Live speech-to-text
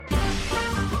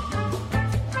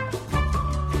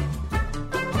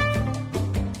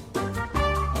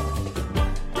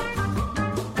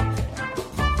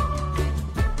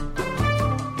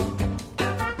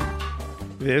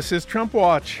This is Trump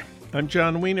Watch. I'm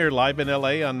John Wiener, live in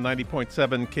L.A. on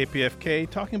 90.7 KPFK,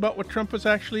 talking about what Trump is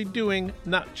actually doing,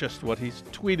 not just what he's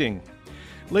tweeting.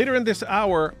 Later in this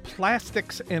hour,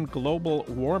 plastics and global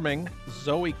warming.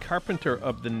 Zoe Carpenter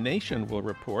of The Nation will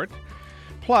report.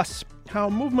 Plus, how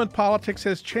movement politics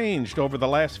has changed over the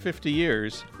last 50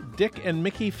 years. Dick and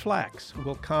Mickey Flax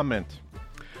will comment.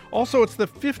 Also, it's the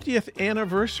 50th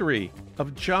anniversary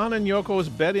of John and Yoko's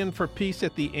bed-in for peace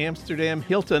at the Amsterdam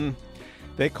Hilton.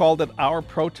 They called it our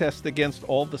protest against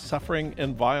all the suffering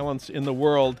and violence in the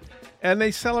world, and they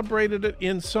celebrated it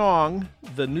in song.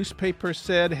 The newspaper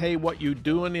said, "Hey, what you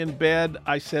doing in bed?"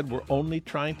 I said, "We're only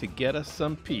trying to get us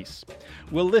some peace."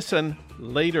 We'll listen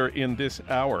later in this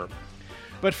hour.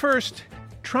 But first,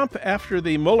 Trump after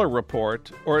the Mueller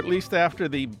report, or at least after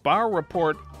the Barr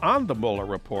report on the Mueller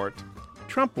report.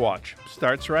 Trump Watch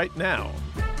starts right now.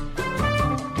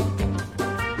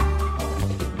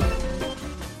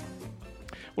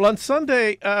 Well, on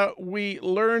Sunday, we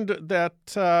learned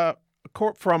that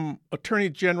from Attorney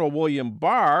General William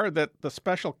Barr that the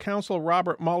special counsel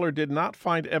Robert Mueller did not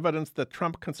find evidence that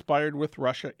Trump conspired with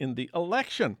Russia in the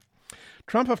election.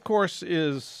 Trump, of course,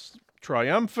 is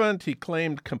triumphant. He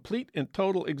claimed complete and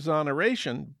total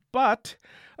exoneration, but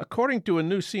according to a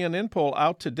new CNN poll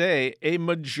out today, a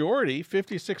majority,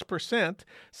 56%,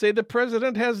 say the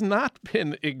president has not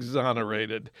been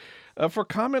exonerated. For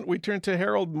comment, we turn to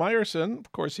Harold Meyerson.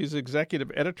 Of course, he's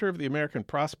executive editor of the American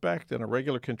Prospect and a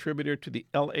regular contributor to the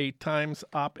LA Times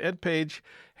op-ed page.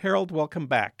 Harold, welcome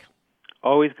back.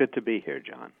 Always good to be here,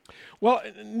 John. Well,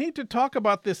 need to talk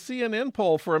about this CNN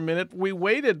poll for a minute. We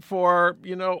waited for,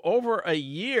 over a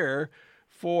year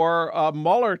for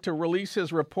Mueller to release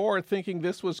his report, thinking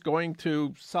this was going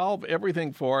to solve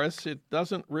everything for us. It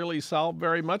doesn't really solve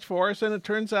very much for us, and it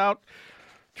turns out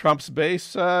Trump's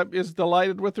base is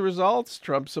delighted with the results.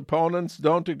 Trump's opponents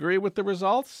don't agree with the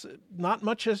results. Not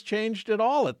much has changed at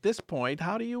all at this point.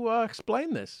 How do you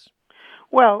explain this?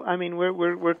 Well, I mean,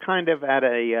 we're kind of at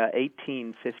a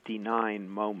 1859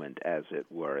 moment, as it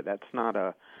were. That's not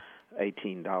a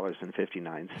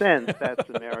 $18.59. That's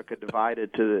America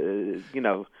divided to,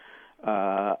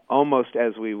 almost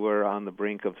as we were on the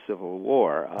brink of civil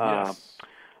war. Yes.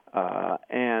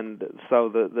 And so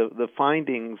the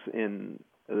findings in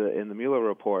the Mueller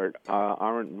report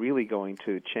aren't really going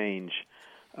to change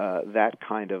that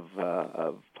kind of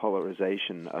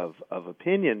polarization of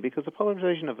opinion, because the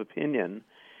polarization of opinion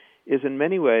is in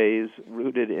many ways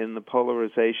rooted in the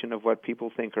polarization of what people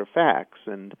think are facts,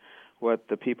 and what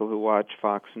the people who watch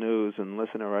Fox News and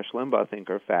listen to Rush Limbaugh think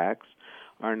are facts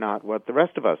are not what the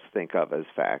rest of us think of as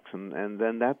facts, and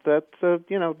then that's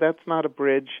not a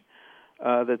bridge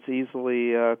that's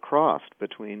easily crossed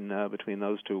between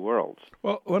those two worlds.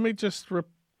 Well, let me just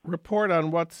report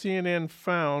on what CNN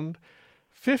found.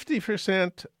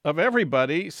 50% of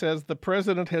everybody says the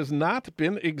president has not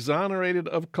been exonerated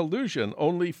of collusion.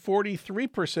 Only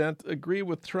 43% agree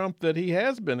with Trump that he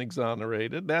has been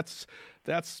exonerated. That's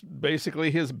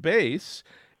basically his base.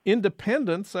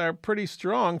 Independents are pretty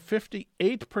strong.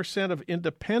 58% of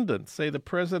independents say the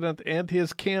president and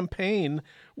his campaign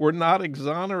were not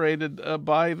exonerated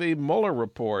by the Mueller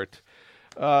report.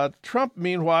 Trump,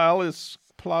 meanwhile, is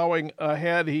plowing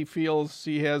ahead. He feels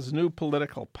he has new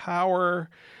political power,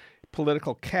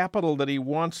 political capital that he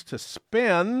wants to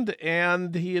spend,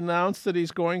 and he announced that he's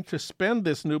going to spend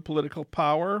this new political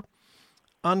power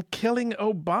on killing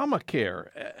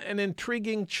Obamacare. An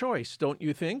intriguing choice, don't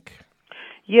you think?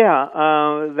 Yeah,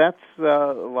 that's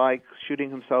like shooting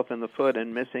himself in the foot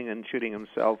and missing and shooting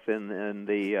himself in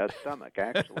the stomach,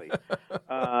 actually.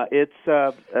 It's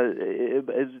a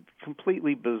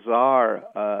completely bizarre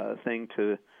thing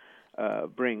to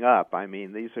bring up. I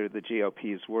mean, these are the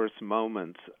GOP's worst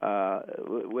moments,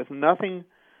 with nothing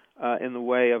in the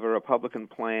way of a Republican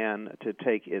plan to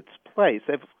take its place.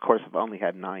 They've, of course, have only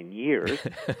had 9 years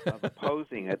of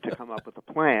opposing it to come up with a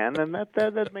plan, and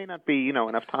that may not be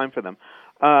enough time for them.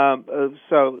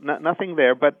 So nothing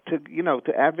there, but to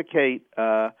advocate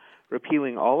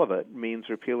repealing all of it means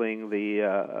repealing the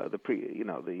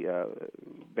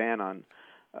ban on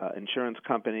insurance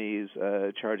companies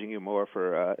charging you more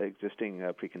for existing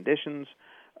preconditions.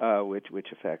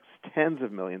 Which affects tens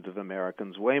of millions of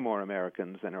Americans, way more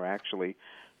Americans than are actually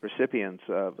recipients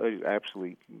of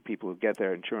people who get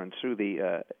their insurance through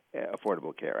the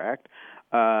Affordable Care Act.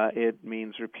 It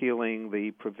means repealing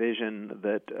the provision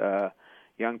that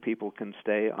young people can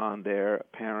stay on their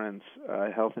parents'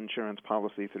 health insurance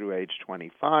policy through age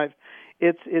 25.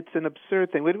 It's an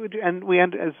absurd thing.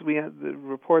 As the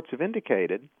reports have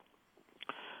indicated,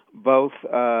 both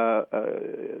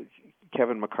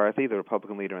Kevin McCarthy, the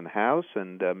Republican leader in the House,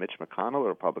 and Mitch McConnell, the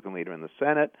Republican leader in the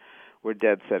Senate, were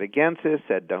dead set against this,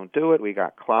 said don't do it. We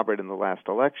got clobbered in the last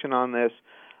election on this,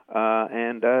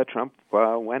 and Trump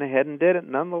went ahead and did it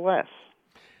nonetheless.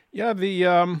 Yeah,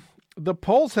 the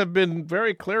polls have been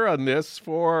very clear on this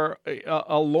for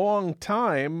a long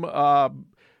time.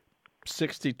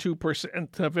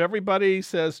 62% of everybody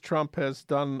says Trump has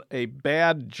done a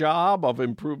bad job of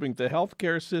improving the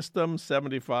healthcare system.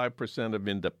 75% of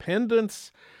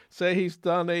independents say he's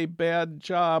done a bad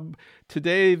job.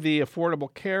 Today, the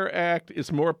Affordable Care Act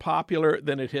is more popular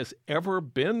than it has ever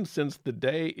been since the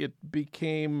day it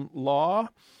became law.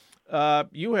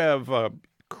 You have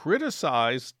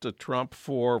criticized Trump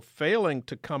for failing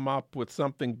to come up with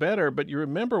something better, but you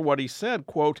remember what he said,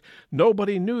 quote,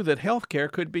 "Nobody knew that healthcare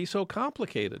could be so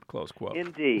complicated," close quote.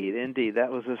 Indeed.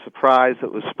 That was a surprise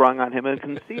that was sprung on him and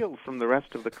concealed from the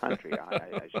rest of the country,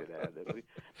 I should add.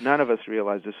 None of us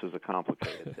realized this was a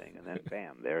complicated thing, and then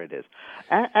bam, there it is.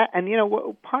 And you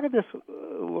know, part of this,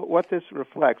 what this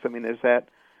reflects, I mean, there's that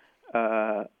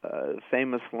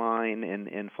famous line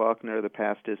in Faulkner, "The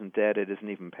past isn't dead, it isn't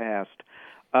even past."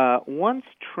 Once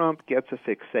Trump gets a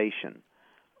fixation,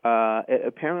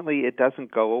 apparently it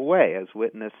doesn't go away, as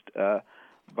witnessed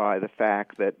by the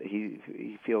fact that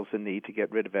he feels the need to get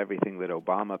rid of everything that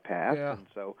Obama passed. Yeah. And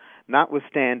so,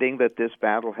 notwithstanding that this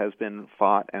battle has been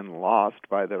fought and lost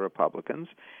by the Republicans,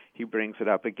 he brings it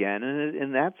up again. And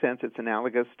in that sense, it's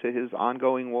analogous to his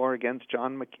ongoing war against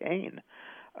John McCain,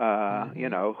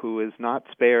 who is not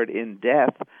spared in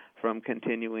death from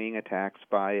continuing attacks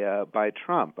by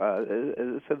Trump.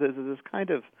 So there's this kind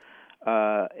of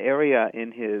area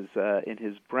in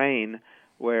his brain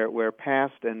where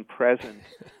past and present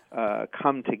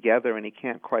come together, and he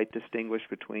can't quite distinguish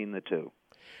between the two.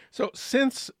 So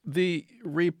since the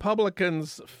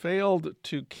Republicans failed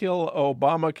to kill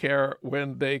Obamacare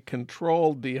when they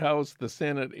controlled the House, the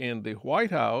Senate, and the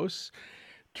White House,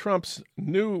 Trump's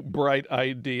new bright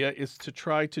idea is to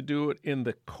try to do it in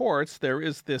the courts. There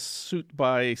is this suit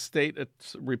by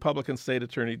Republican state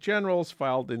attorney generals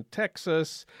filed in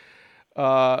Texas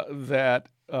that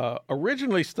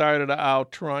originally started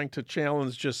out trying to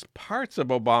challenge just parts of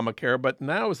Obamacare, but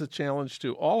now is a challenge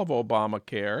to all of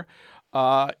Obamacare.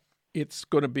 It's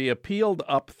going to be appealed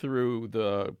up through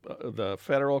the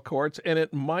federal courts, and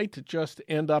it might just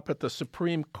end up at the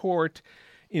Supreme Court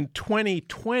in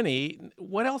 2020.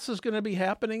 What else is going to be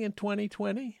happening in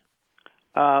 2020?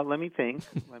 Let me think.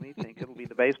 It'll be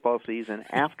the baseball season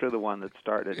after the one that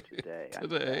started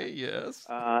today. Yes.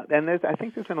 And I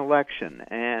think there's an election,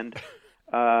 and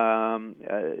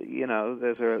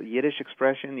there's a Yiddish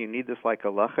expression: you need this like a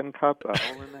Lachen cup, a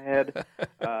hole in the head.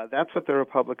 That's what the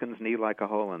Republicans need, like a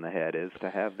hole in the head, is to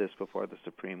have this before the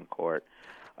Supreme Court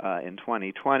in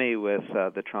 2020 with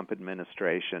the Trump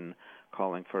administration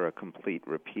calling for a complete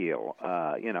repeal.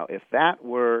 If that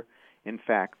were in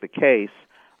fact the case,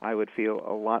 I would feel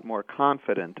a lot more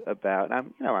confident about.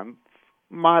 I'm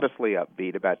modestly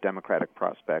upbeat about Democratic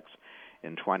prospects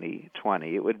in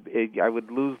 2020. I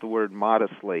would lose the word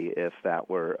modestly if that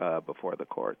were before the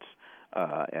courts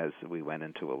as we went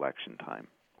into election time.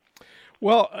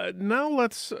 Well, now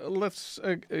let's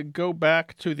go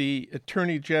back to the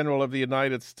Attorney General of the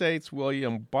United States,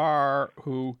 William Barr,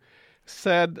 who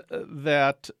said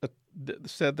that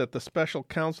the special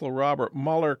counsel Robert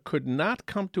Mueller could not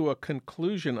come to a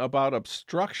conclusion about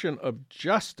obstruction of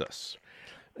justice.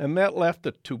 And that left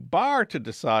it to Barr to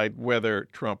decide whether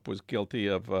Trump was guilty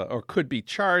of or could be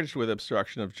charged with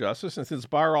obstruction of justice. And since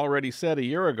Barr already said a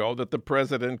year ago that the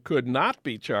president could not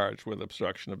be charged with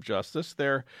obstruction of justice,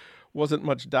 there wasn't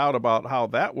much doubt about how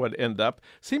that would end up.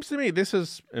 Seems to me this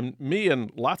is, and me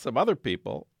and lots of other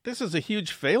people, this is a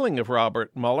huge failing of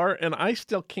Robert Mueller, and I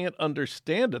still can't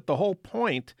understand it. The whole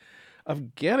point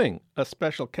of getting a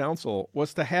special counsel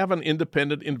was to have an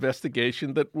independent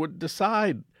investigation that would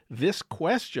decide this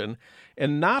question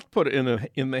and not put it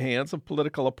in the hands of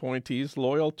political appointees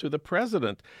loyal to the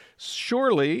president.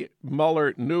 Surely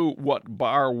Mueller knew what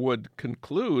Barr would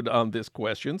conclude on this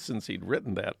question since he'd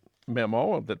written that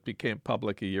memo that became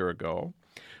public a year ago.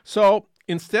 So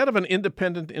instead of an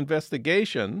independent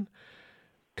investigation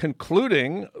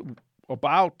concluding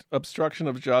about obstruction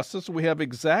of justice, we have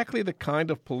exactly the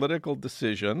kind of political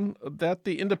decision that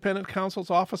the independent counsel's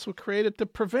office was created to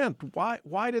prevent.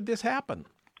 Why did this happen?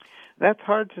 That's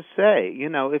hard to say.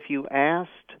 If you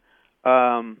asked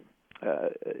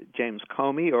James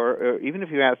Comey or even if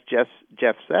you asked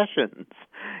Jeff Sessions,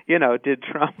 did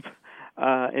Trump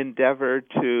endeavor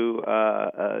to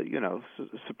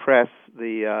suppress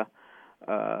the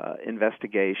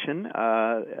investigation.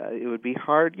 It would be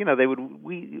hard. They would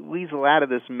weasel out of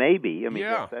this maybe. I mean,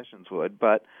 Jeff Sessions would,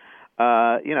 but they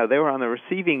were on the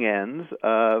receiving ends,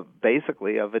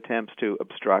 basically, of attempts to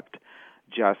obstruct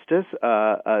justice.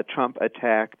 Trump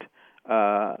attacked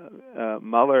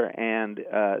Mueller and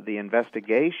the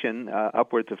investigation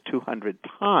upwards of 200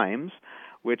 times,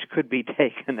 which could be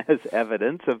taken as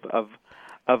evidence of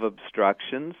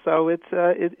obstruction. So it's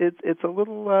a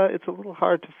little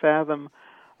hard to fathom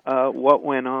what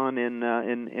went on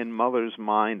in Mueller's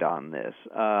mind on this.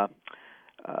 And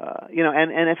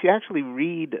if you actually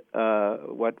read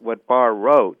what Barr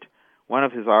wrote, one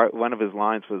of his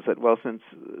lines was that, well, since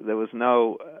there was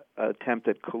no attempt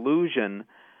at collusion,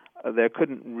 there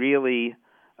couldn't really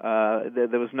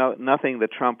there was nothing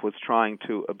that Trump was trying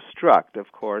to obstruct.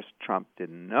 Of course, Trump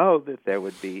didn't know that there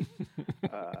would be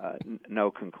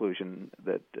no conclusion,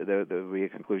 that there would be a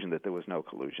conclusion that there was no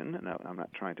collusion. No, I'm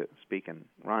not trying to speak in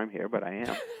rhyme here, but I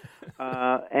am.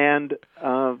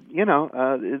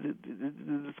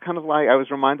 It's kind of like I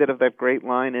was reminded of that great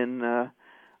line in the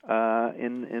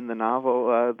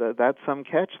novel, That's Some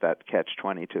Catch, that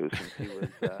Catch-22, since he was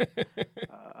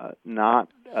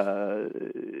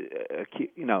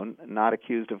not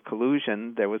accused of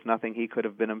collusion. There was nothing he could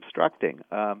have been obstructing.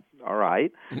 All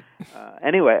right.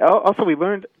 Anyway, also we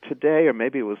learned today, or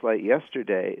maybe it was late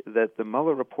yesterday, that the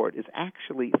Mueller report is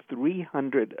actually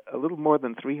a little more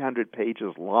than 300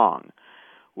 pages long,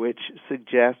 which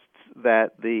suggests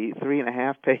that the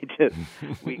 3.5 pages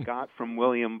we got from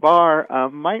William Barr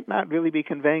might not really be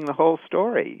conveying the whole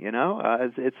story.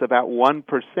 It's about 1%,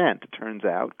 it turns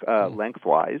out,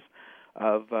 lengthwise,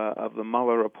 of the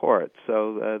Mueller report.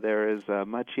 So there is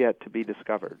much yet to be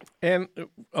discovered. And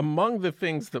among the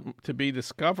things to be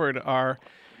discovered are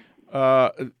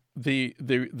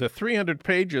the 300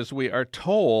 pages, we are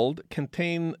told,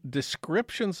 contain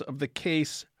descriptions of the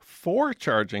case for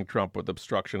charging Trump with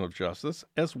obstruction of justice,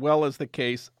 as well as the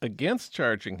case against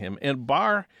charging him. And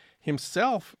Barr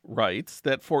himself writes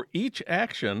that for each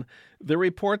action, the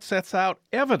report sets out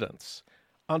evidence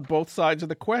on both sides of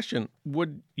the question.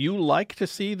 Would you like to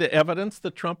see the evidence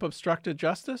that Trump obstructed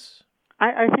justice?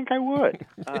 I think I would.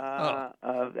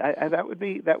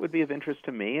 That would be of interest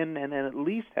to me, and at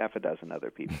least half a dozen other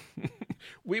people.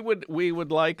 We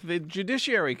would like the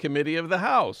Judiciary Committee of the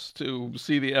House to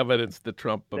see the evidence that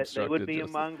Trump obstructed They would be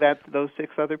justice. among those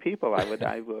 6 other people.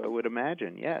 I would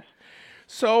imagine. Yes.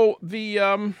 So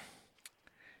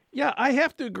I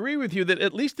have to agree with you that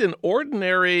at least in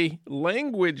ordinary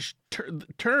language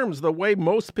terms, the way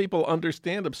most people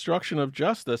understand obstruction of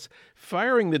justice,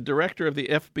 firing the director of the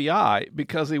FBI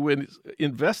because he was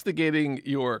investigating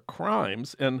your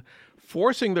crimes and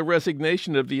forcing the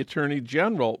resignation of the attorney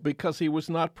general because he was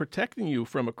not protecting you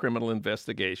from a criminal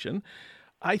investigation,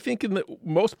 I think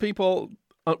most people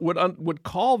would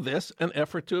call this an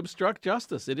effort to obstruct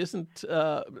justice. It isn't.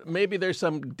 Maybe there's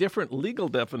some different legal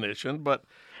definition, but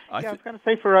I was going to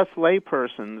say for us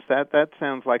laypersons, that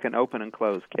sounds like an open and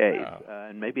closed case,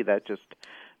 and maybe that just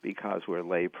because we're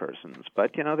laypersons.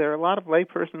 But there are a lot of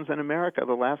laypersons in America.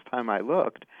 The last time I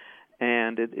looked,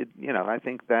 and I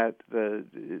think that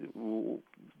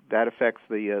that affects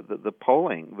the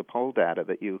poll data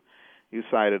that you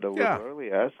cited a little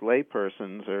earlier. Us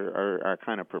laypersons are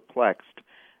kind of perplexed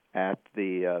at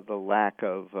the lack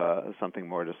of something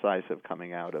more decisive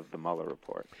coming out of the Mueller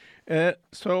report.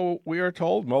 So we are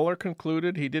told Mueller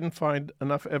concluded he didn't find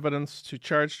enough evidence to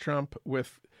charge Trump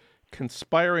with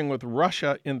conspiring with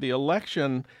Russia in the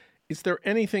election. Is there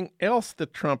anything else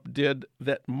that Trump did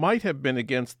that might have been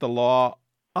against the law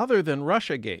other than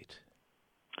Russiagate?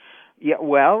 Yeah,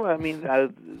 well, I mean,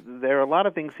 there are a lot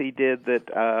of things he did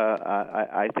that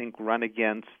I think run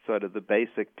against sort of the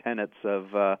basic tenets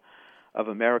of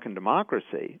American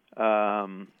democracy. I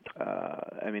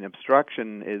mean,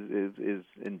 obstruction is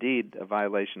indeed a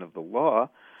violation of the law.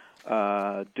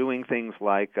 Doing things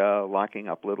like locking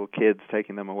up little kids,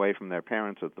 taking them away from their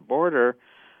parents at the border.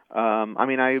 I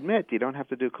mean, I admit you don't have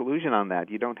to do collusion on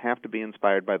that. You don't have to be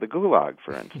inspired by the Gulag,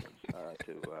 for instance, to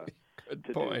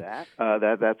do that.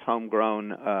 That's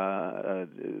homegrown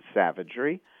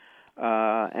savagery.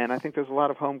 And I think there's a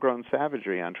lot of homegrown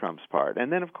savagery on Trump's part.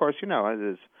 And then, of course,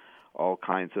 there's all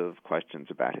kinds of questions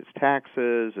about his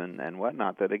taxes and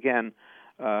whatnot that, again,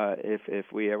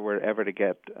 if we were ever to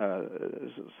get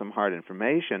some hard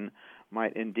information,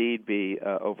 might indeed be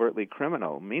overtly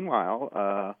criminal.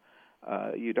 Meanwhile,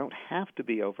 you don't have to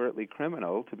be overtly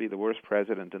criminal to be the worst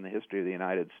president in the history of the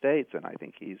United States, and I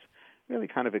think he's really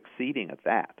kind of exceeding at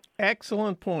that.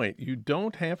 Excellent point. You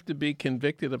don't have to be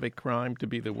convicted of a crime to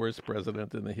be the worst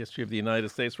president in the history of the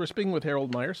United States. We're speaking with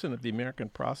Harold Meyerson of the American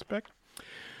Prospect.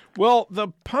 Well,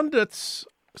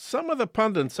 some of the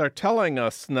pundits are telling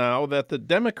us now that the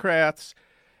Democrats,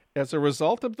 as a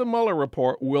result of the Mueller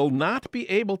report, will not be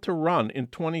able to run in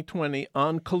 2020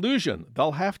 on collusion.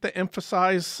 They'll have to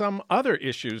emphasize some other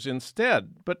issues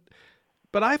instead.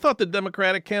 But I thought the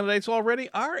Democratic candidates already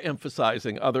are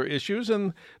emphasizing other issues,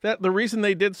 and that the reason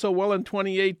they did so well in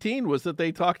 2018 was that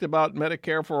they talked about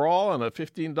Medicare for all and a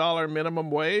 $15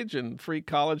 minimum wage and free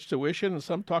college tuition, and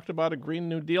some talked about a Green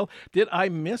New Deal. Did I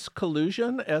miss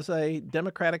collusion as a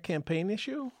Democratic campaign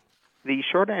issue? The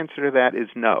short answer to that is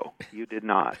no, you did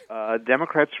not.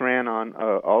 Democrats ran on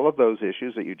all of those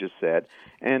issues that you just said,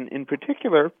 and in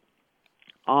particular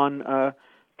on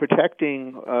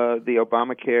protecting the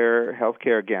Obamacare health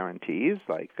care guarantees,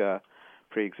 like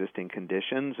pre-existing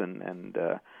conditions, and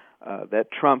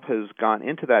that Trump has gone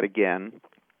into that again,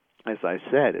 as I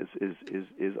said,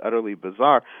 is utterly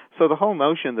bizarre. So the whole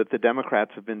notion that the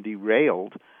Democrats have been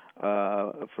derailed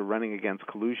for running against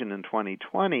collusion in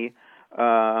 2020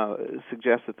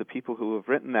 suggests that the people who have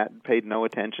written that paid no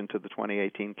attention to the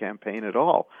 2018 campaign at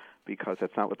all, because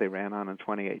that's not what they ran on in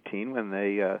 2018 when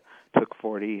they took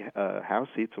 40 House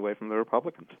seats away from the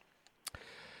Republicans.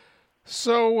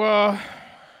 So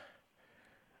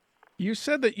you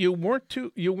said that you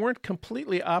weren't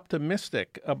completely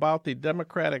optimistic about the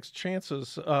Democrats'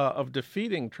 chances of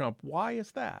defeating Trump. Why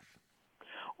is that?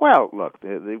 Well, look,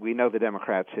 we know the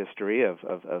Democrats' history of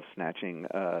snatching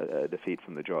defeat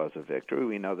from the jaws of victory.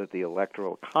 We know that the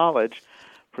Electoral College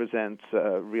presents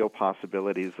real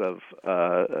possibilities of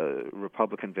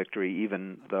Republican victory,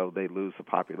 even though they lose the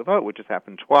popular vote, which has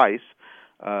happened twice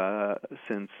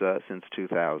since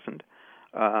 2000.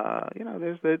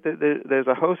 There's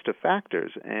a host of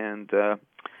factors, and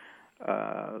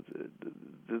the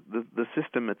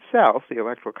system itself, the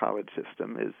Electoral College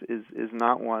system, is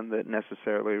not one that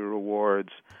necessarily rewards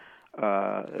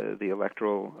the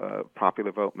electoral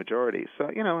popular vote majority. So,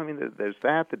 there's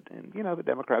that, and, the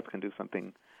Democrats can do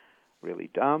something really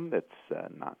dumb that's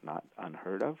not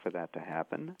unheard of for that to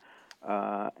happen.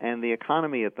 And the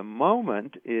economy at the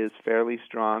moment is fairly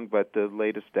strong, but the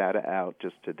latest data out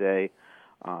just today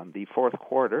on the fourth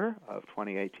quarter of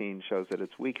 2018 shows that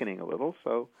it's weakening a little,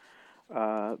 so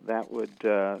that would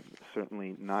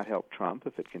certainly not help Trump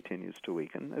if it continues to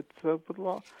weaken.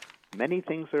 Many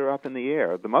things are up in the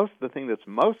air. The thing that's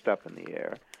most up in the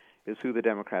air is who the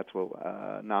Democrats will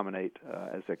nominate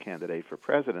as their candidate for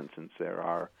president, since there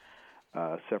are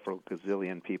several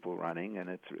gazillion people running, and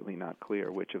it's really not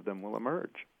clear which of them will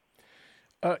emerge.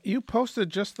 You posted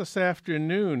just this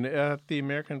afternoon at the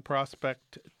American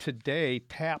Prospect Today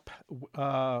TAP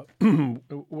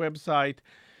website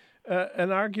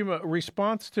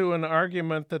response to an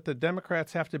argument that the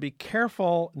Democrats have to be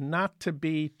careful not to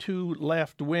be too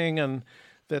left-wing, and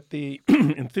that the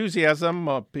enthusiasm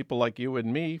of people like you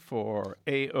and me for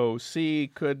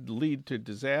AOC could lead to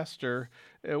disaster.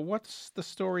 What's the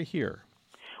story here?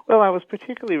 Well, I was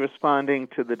particularly responding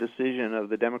to the decision of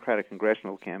the Democratic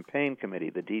Congressional Campaign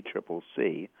Committee, the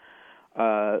DCCC,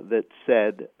 that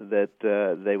said that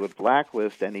they would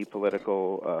blacklist any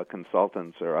political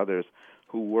consultants or others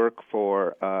who work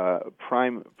for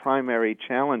primary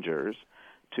challengers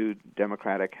to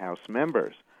Democratic House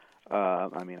members. I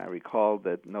recall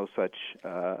that no such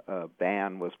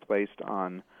ban was placed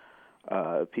on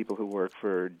people who worked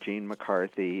for Gene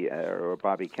McCarthy or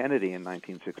Bobby Kennedy in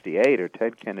 1968 or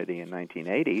Ted Kennedy in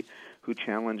 1980, who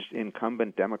challenged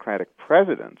incumbent Democratic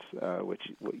presidents,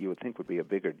 which you would think would be a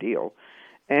bigger deal.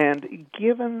 And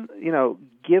given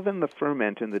the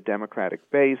ferment in the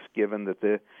Democratic base, given that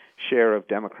the share of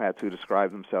Democrats who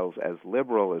describe themselves as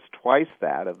liberal is twice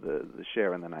that of the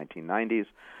share in the 1990s,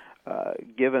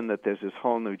 given that there's this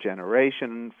whole new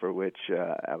generation for which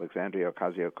Alexandria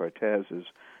Ocasio-Cortez has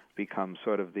become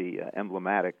sort of the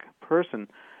emblematic person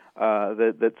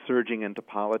that's surging into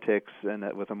politics and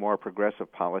with a more progressive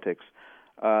politics,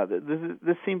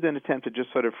 this seemed an attempt to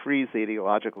just sort of freeze the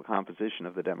ideological composition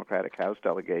of the Democratic House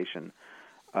delegation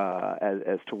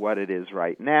as to what it is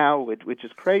right now, which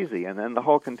is crazy. And then the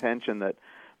whole contention that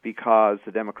because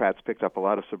the Democrats picked up a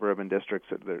lot of suburban districts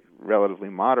that are relatively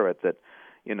moderate, that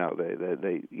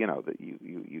that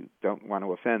you don't want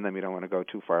to offend them, you don't want to go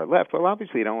too far left. Well,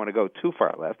 obviously you don't want to go too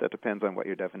far left. That depends on what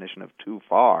your definition of too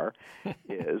far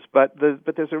is. But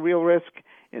there's a real risk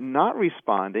in not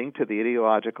responding to the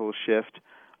ideological shift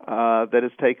that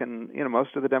has taken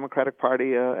most of the Democratic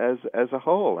Party as a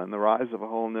whole, and the rise of a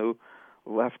whole new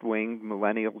left-wing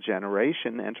millennial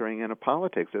generation entering into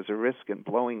politics. There's a risk in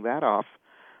blowing that off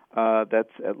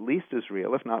that's at least as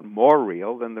real, if not more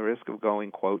real, than the risk of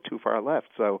going, quote, too far left.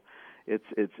 So it's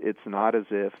not as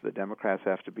if the Democrats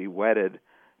have to be wedded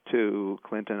to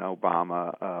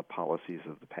Clinton-Obama policies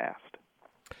of the past.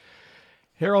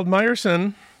 Harold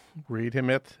Meyerson, read him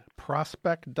at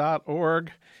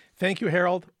prospect.org. Thank you,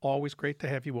 Harold. Always great to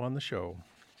have you on the show.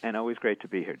 And always great to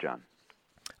be here, John.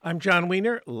 I'm John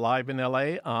Wiener, live in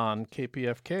LA on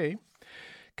KPFK.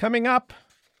 Coming up,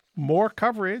 more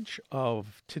coverage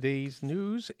of today's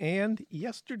news and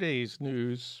yesterday's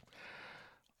news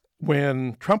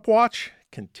when Trump Watch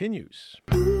continues.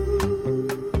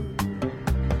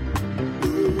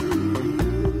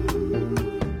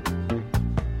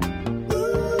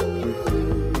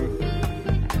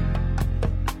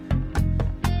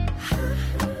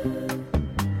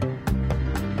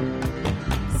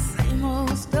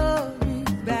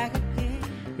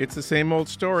 It's the same old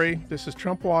story. This is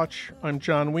Trump Watch. I'm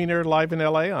John Wiener, live in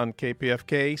LA on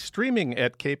KPFK, streaming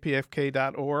at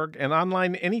kpfk.org, and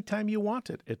online anytime you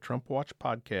want it at Trump Watch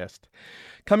Podcast.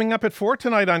 Coming up at 4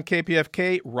 tonight on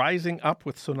KPFK, Rising Up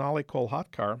with Sonali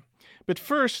Kolhatkar. But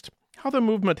first, how the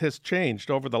movement has changed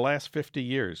over the last 50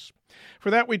 years. For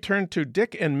that, we turn to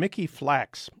Dick and Mickey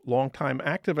Flax, longtime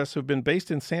activists who've been based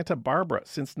in Santa Barbara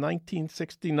since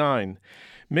 1969.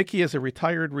 Mickey is a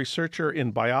retired researcher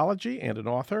in biology and an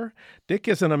author. Dick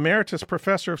is an emeritus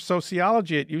professor of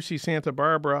sociology at UC Santa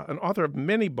Barbara, an author of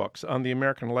many books on the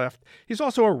American left. He's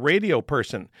also a radio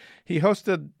person. He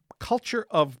hosted Culture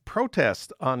of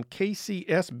Protest on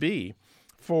KCSB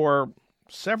for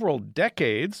several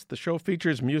decades. The show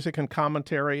features music and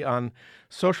commentary on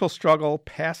social struggle,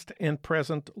 past and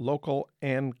present, local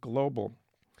and global.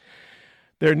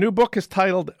 Their new book is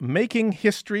titled Making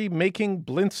History, Making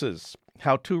Blintzes: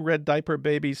 How Two Red Diaper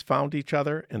Babies Found Each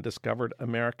Other and Discovered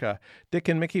America. Dick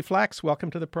and Mickey Flax,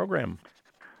 welcome to the program.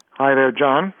 Hi there,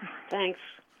 John. Thanks.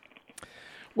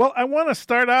 Well, I want to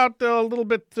start out a little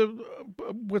bit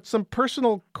with some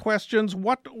personal questions.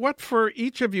 What for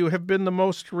each of you have been the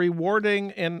most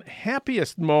rewarding and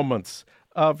happiest moments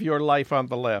of your life on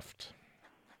the left?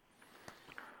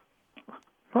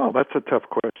 Well, that's a tough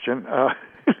question.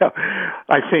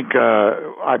 I think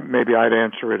maybe I'd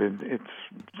answer it, and it's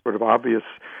sort of obvious,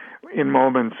 in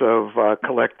moments of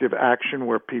collective action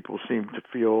where people seem to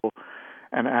feel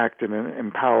and act in an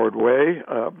empowered way,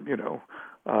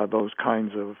 those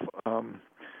kinds of,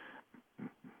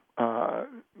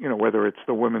 whether it's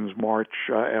the Women's March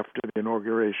after the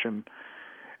inauguration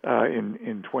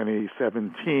in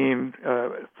 2017,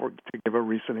 to give a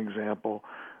recent example,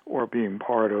 or being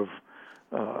part of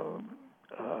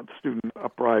student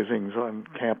uprisings on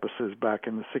campuses back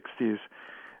in the 60s.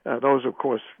 Those, of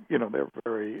course, they're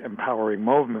very empowering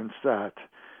movements that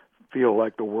feel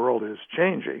like the world is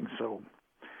changing. So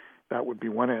that would be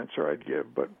one answer I'd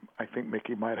give, but I think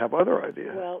Mickey might have other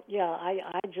ideas. Well, yeah,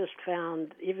 I just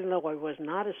found, even though I was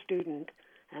not a student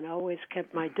and always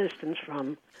kept my distance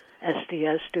from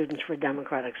SDS, Students for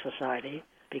Democratic Society,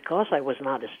 because I was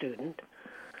not a student,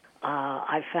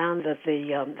 I found that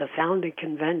the founding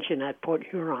convention at Port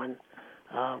Huron,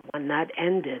 when that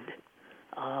ended,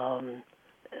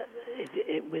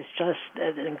 it was just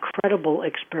an incredible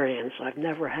experience. I've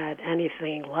never had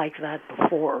anything like that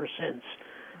before or since.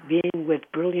 Being with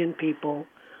brilliant people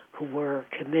who were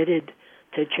committed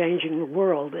to changing the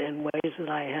world in ways that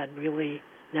I had really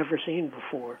never seen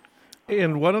before.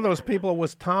 And one of those people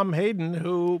was Tom Hayden,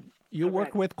 who you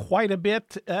worked with quite a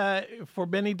bit for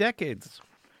many decades.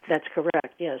 That's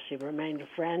correct, yes. He remained a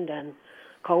friend and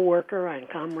co-worker and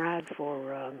comrade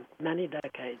for many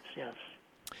decades, yes.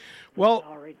 Well,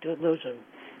 sorry to lose him.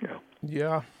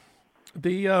 Yeah.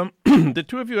 The the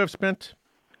two of you have spent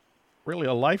really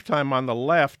a lifetime on the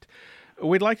left.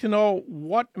 We'd like to know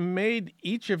what made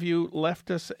each of you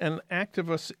leftists and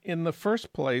activists in the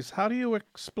first place. How do you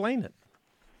explain it?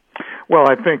 Well,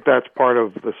 I think that's part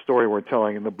of the story we're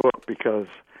telling in the book, because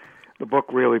the book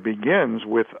really begins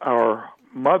with our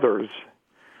mothers,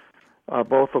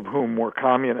 both of whom were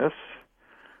communists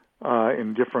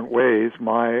in different ways.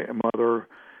 My mother,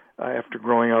 after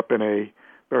growing up in a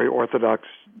very Orthodox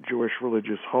Jewish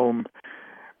religious home,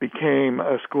 became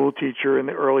a school teacher in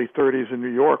the early 30s in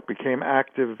New York, became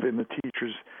active in the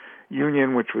Teachers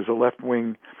Union, which was a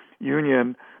left-wing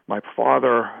union. My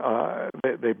father,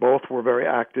 they both were very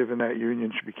active in that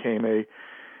union. She became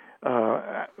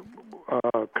a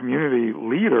community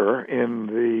leader in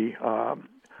the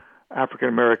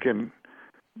African-American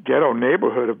ghetto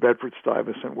neighborhood of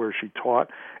Bedford-Stuyvesant, where she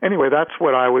taught. Anyway, that's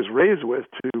what I was raised with,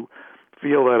 to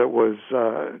feel that it was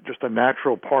just a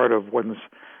natural part of one's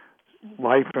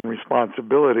life and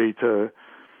responsibility to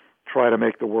try to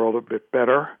make the world a bit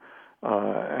better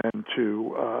and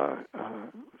to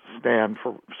stand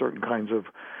for certain kinds of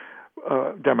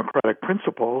democratic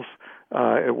principles.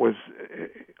 It's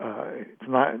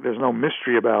not. There's no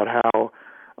mystery about how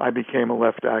I became a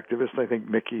left activist. I think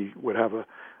Mickey would have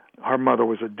her mother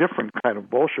was a different kind of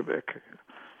Bolshevik.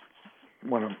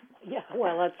 Yeah,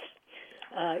 well,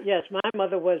 that's yes. My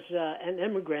mother was an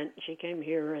immigrant. She came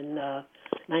here in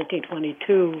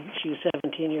 1922. She was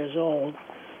 17 years old,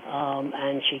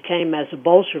 and she came as a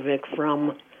Bolshevik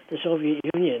from the Soviet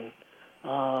Union,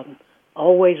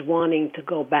 always wanting to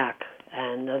go back,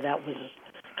 and that was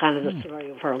kind of the story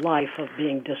of her life, of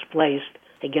being displaced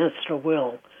against her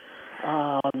will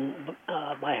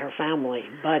by her family.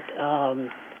 But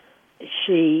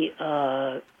she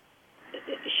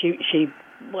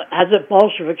as a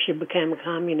Bolshevik, she became a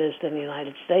communist in the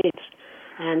United States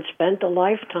and spent a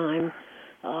lifetime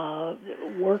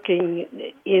working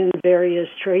in various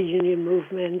trade union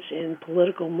movements, in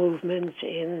political movements,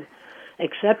 in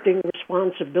accepting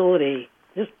responsibility.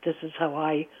 This is how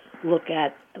I look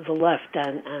at the left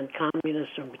and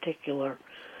communists in particular,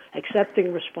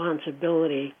 accepting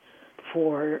responsibility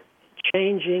for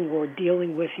changing or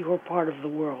dealing with your part of the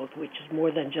world, which is more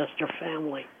than just your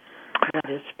family.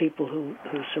 That is people who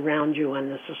surround you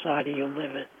and the society you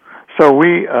live in. So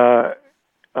we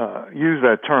use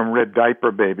that term red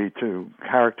diaper baby to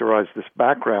characterize this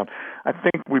background. I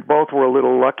think we both were a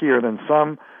little luckier than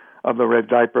some of the red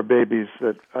diaper babies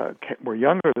that were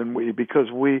younger than we,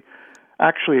 because we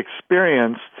actually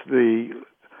experienced the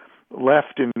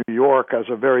left in New York as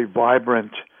a very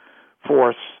vibrant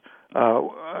force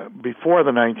before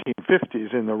the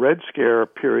 1950s. In the Red Scare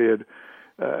period,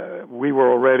 we were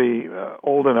already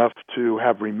old enough to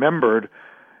have remembered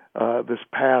this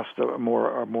past, a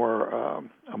more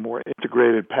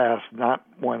integrated past, not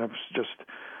one of just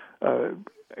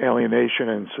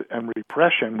alienation and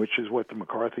repression, which is what the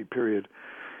McCarthy period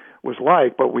was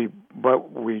like. But we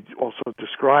also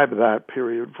describe that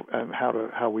period and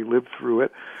how we lived through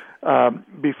it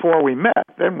before we met.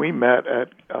 Then we met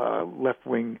at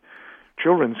left-wing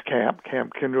children's camp,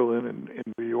 Camp Kinderlin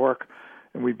in New York,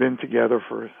 and we've been together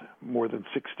for more than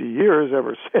 60 years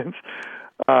ever since.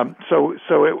 So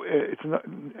it's not,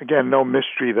 again, no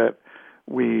mystery that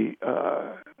we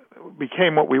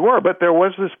became what we were. But there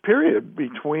was this period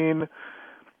between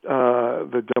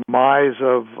the demise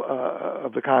of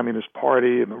the Communist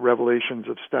Party and the revelations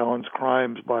of Stalin's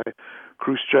crimes by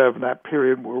Khrushchev, and that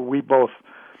period where we both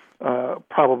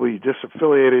probably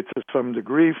disaffiliated to some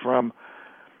degree from.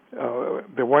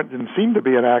 Didn't seem to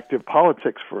be an active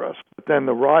politics for us. But then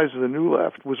the rise of the New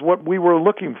Left was what we were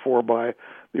looking for by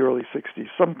the early 60s,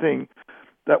 something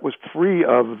that was free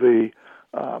of the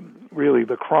really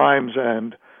the crimes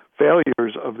and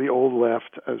failures of the old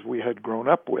left as we had grown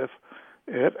up with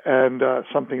it, and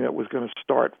something that was going to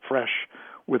start fresh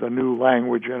with a new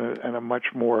language and a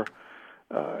much more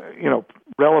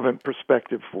relevant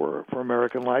perspective for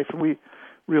American life. And we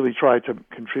really tried to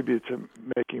contribute to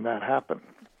making that happen.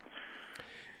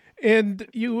 And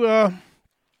you,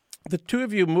 the two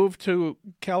of you moved to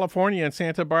California and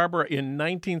Santa Barbara in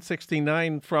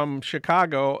 1969 from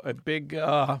Chicago, a big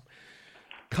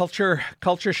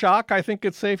culture shock, I think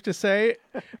it's safe to say.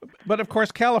 But of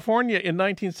course, California in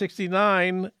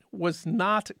 1969 was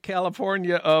not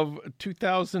California of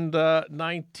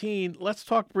 2019. Let's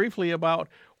talk briefly about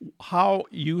how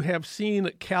you have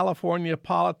seen California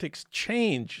politics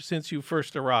change since you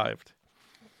first arrived.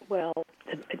 Well,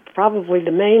 probably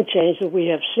the main change that we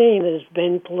have seen has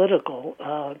been political,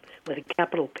 with a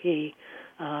capital P.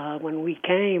 When we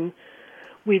came,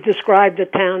 we described the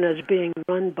town as being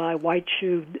run by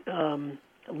white-shoed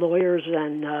lawyers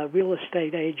and real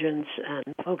estate agents and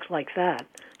folks like that.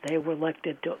 They were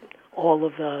elected to all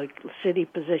of the city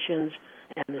positions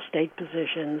and the state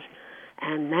positions,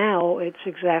 and now it's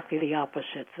exactly the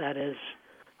opposite. That is,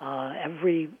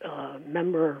 every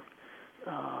member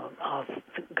of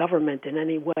government in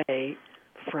any way,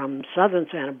 from southern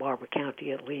Santa Barbara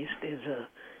County at least, is a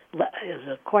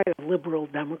quite a liberal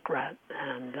Democrat,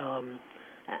 and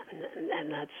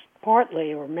that's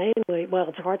partly or mainly, well,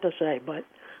 it's hard to say, but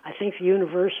I think the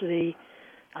university's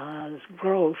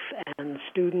growth and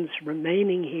students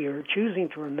remaining here, choosing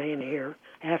to remain here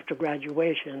after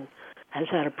graduation, has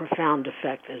had a profound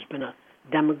effect. There's been a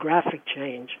demographic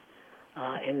change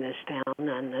in this town,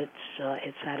 and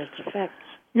it's had its effects.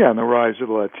 Yeah, and the rise of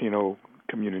the Latino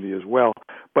community as well.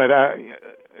 But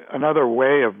another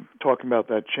way of talking about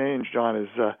that change, John, is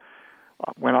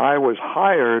when I was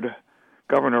hired,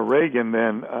 Governor Reagan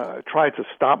then tried to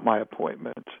stop my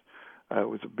appointment. It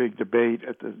was a big debate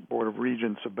at the Board of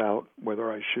Regents about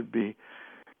whether I should be,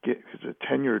 it's a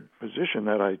tenured position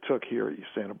that I took here at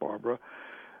Santa Barbara.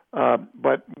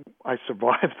 But I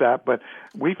survived that. But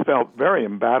we felt very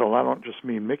embattled. I don't just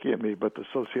mean Mickey and me, but the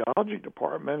sociology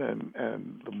department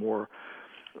and the more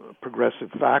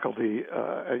progressive faculty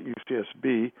at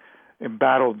UCSB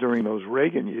embattled during those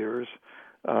Reagan years.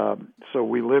 So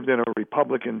we lived in a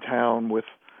Republican town with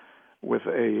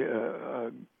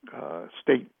a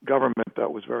state government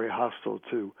that was very hostile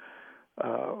to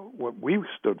what we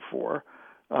stood for.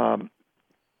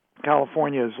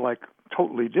 California is like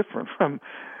totally different from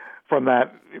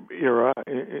that era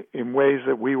in ways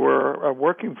that we were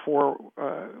working for,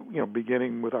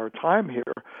 beginning with our time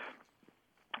here.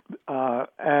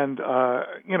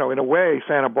 In a way,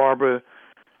 Santa Barbara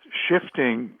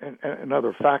shifting,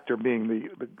 another factor being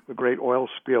the great oil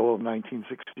spill of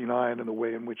 1969 and the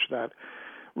way in which that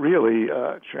really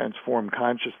transformed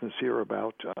consciousness here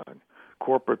about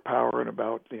corporate power and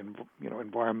about the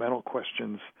environmental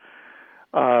questions.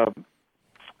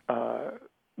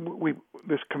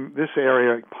 This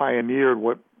area pioneered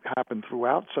what happened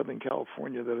throughout Southern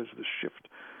California. That is the shift,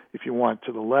 if you want,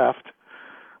 to the left.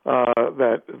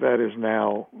 That is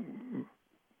now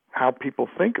how people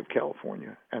think of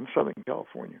California and Southern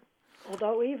California.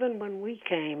 Although even when we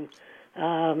came,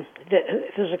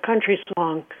 there's a country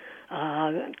song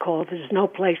called "There's No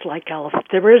Place Like California."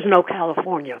 There is no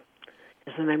California,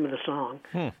 is the name of the song.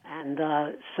 And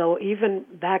so even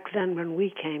back then when we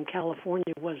came,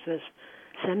 California was this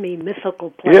semi-mythical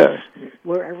place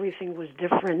where everything was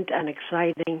different and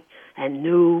exciting and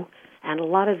new, and a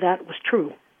lot of that was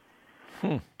true.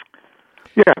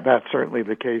 Yeah, that's certainly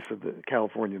the case of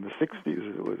California in the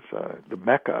 60s. It was the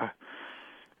Mecca,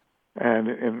 and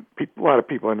a lot of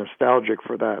people are nostalgic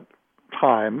for that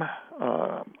time.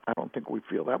 I don't think we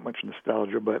feel that much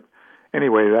nostalgia, but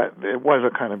anyway, that it was a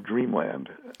kind of dreamland.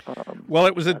 Well,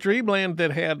 it was a dreamland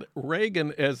that had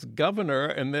Reagan as governor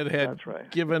and that had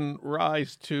given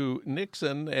rise to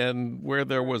Nixon, and where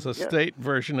there was a state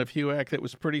version of HUAC that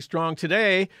was pretty strong.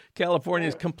 Today, California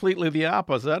is completely the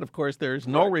opposite. Of course, there's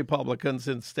no Republicans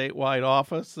in statewide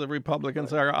office. The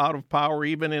Republicans are out of power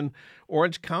even in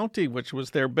Orange County, which was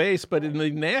their base. But in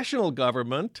the national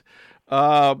government,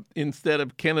 instead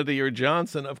of Kennedy or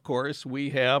Johnson, of course, we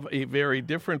have a very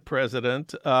different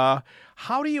president.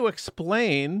 How do you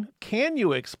explain, can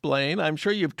you explain, I'm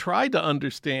sure you've tried to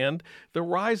understand, the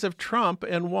rise of Trump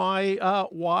and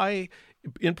why,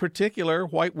 in particular,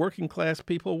 white working class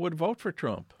people would vote for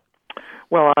Trump?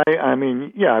 Well,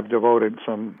 I've devoted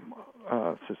some,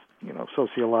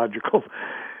 sociological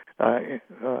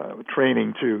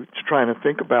training to trying to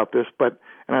think about this, and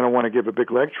I don't want to give a big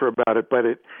lecture about it, but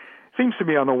it seems to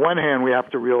me, on the one hand, we have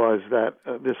to realize that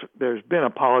there's been a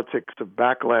politics of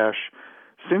backlash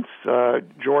since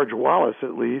George Wallace,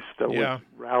 at least, was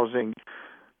rousing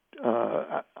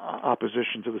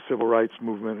opposition to the civil rights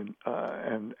movement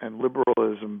and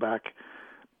liberalism back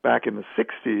in the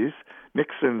 60s.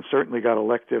 Nixon certainly got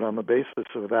elected on the basis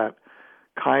of that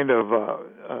kind of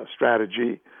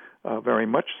strategy, very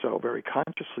much so, very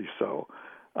consciously so.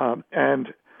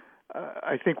 And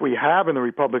I think we have in the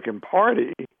Republican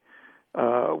Party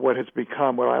what has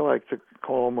become what I like to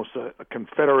call almost a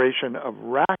confederation of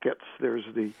rackets. There's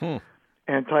the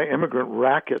anti-immigrant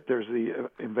racket. There's the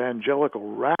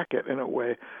evangelical racket, in a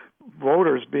way.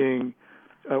 Voters being,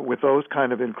 with those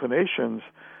kind of inclinations,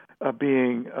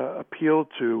 being appealed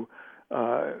to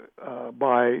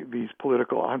by these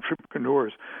political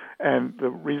entrepreneurs. And the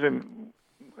reason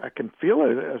I can feel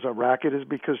it as a racket is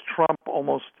because Trump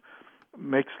almost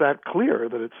makes that clear,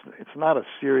 that it's not a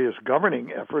serious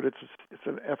governing effort. It's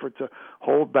an effort to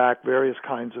hold back various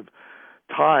kinds of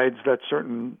tides that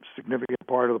certain significant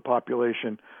part of the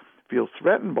population feels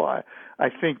threatened by. I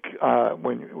think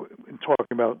when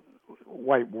talking about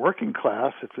white working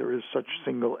class, if there is such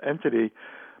single entity,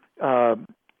 that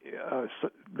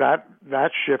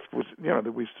shift was,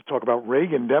 that we used to talk about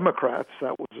Reagan Democrats.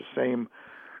 That was the same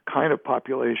kind of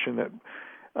population that.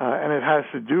 And it has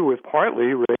to do with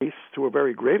partly race, to a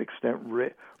very great extent,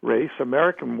 race.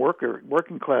 American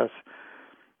working class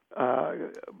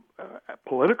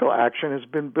political action has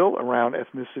been built around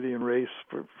ethnicity and race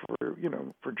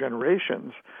for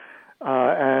generations.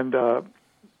 And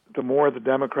the more the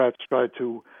Democrats try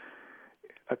to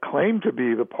claim to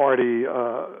be the party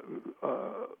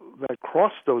that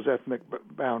crossed those ethnic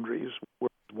boundaries,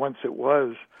 once it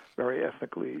was very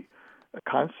ethnically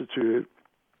constituted,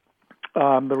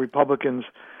 the Republicans,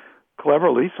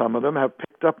 cleverly, some of them have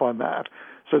picked up on that.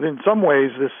 So in some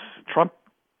ways, this Trump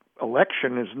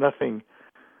election is nothing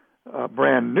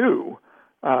brand new.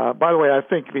 By the way, I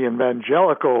think the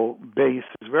evangelical base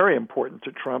is very important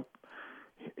to Trump.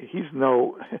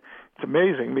 it's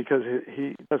amazing because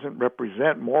he doesn't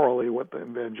represent morally what the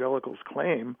evangelicals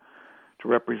claim to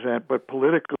represent, but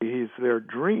politically he's their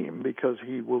dream because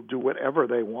he will do whatever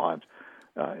they want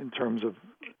in terms of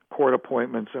court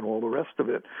appointments and all the rest of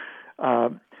it.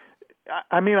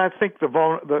 I mean, I think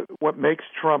what makes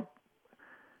Trump,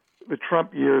 the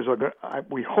Trump years are.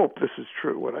 We hope this is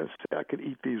true. What I say, I could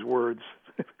eat these words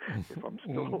if I'm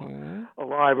still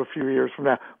alive a few years from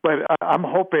now. But I'm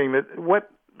hoping that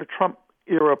what the Trump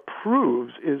era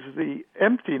proves is the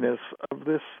emptiness of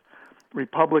this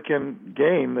Republican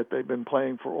game that they've been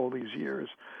playing for all these years,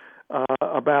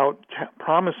 about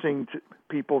promising to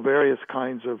people various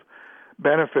kinds of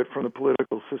benefit from the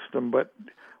political system, but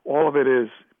all of it is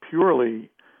purely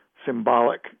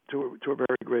symbolic to a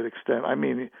very great extent. I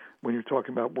mean, when you're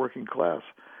talking about working class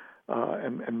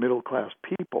and middle class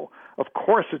people, of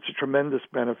course it's a tremendous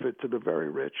benefit to the very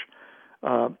rich,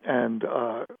 and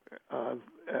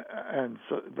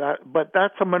so but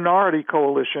that's a minority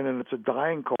coalition, and it's a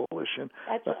dying coalition.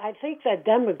 I think that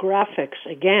demographics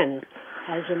again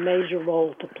has a major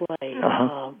role to play,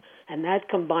 and that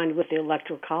combined with the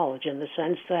Electoral College, in the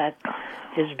sense that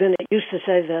it used to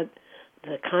say that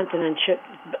the continent should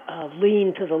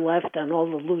lean to the left and all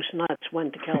the loose nuts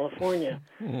went to California.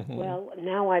 Well,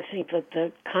 now I think that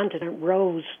the continent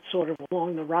rose sort of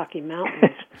along the Rocky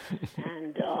Mountains,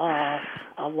 and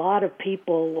a lot of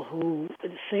people who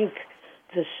think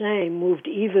the same moved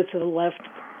either to the left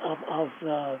of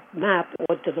the map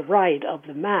or to the right of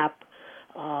the map,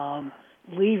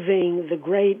 leaving the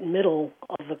great middle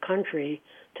of the country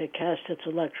to cast its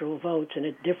electoral votes in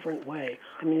a different way.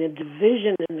 I mean, the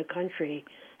division in the country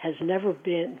has never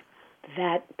been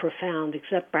that profound,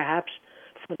 except perhaps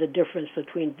for the difference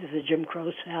between the Jim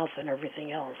Crow South and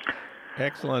everything else.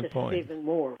 Excellent point. Even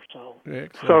more so.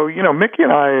 Excellent. So, Mickey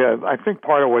and I think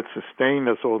part of what sustained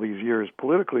us all these years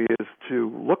politically is to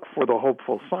look for the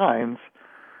hopeful signs.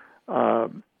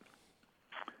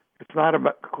 It's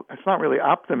not really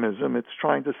optimism. It's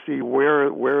trying to see where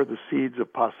are the seeds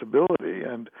of possibility.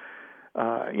 And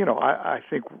I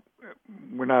think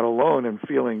we're not alone in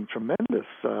feeling tremendous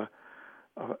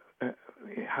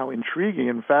how intriguing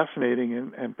and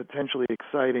fascinating and potentially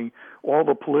exciting all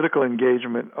the political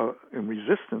engagement and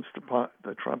resistance to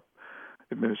the Trump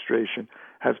administration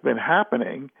has been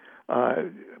happening,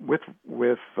 with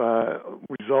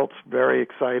results very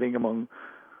exciting among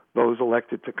those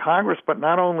elected to Congress, but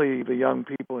not only the young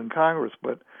people in Congress,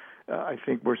 but I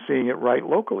think we're seeing it right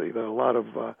locally, that a lot of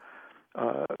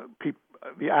the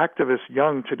activists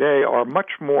young today are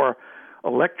much more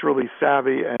electorally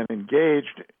savvy and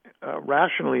engaged,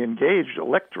 rationally engaged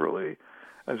electorally,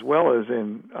 as well as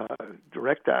in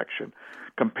direct action,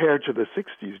 compared to the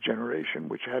 60s generation,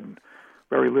 which had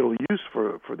very little use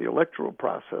for the electoral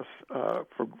process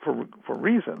for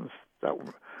reasons that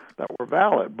were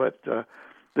valid. But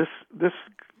this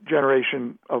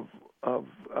generation of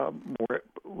more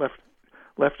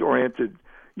left-oriented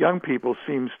young people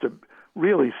seems to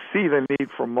really see the need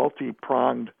for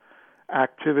multi-pronged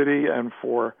activity and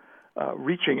for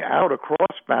reaching out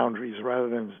across boundaries rather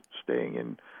than staying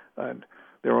in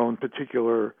their own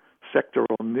particular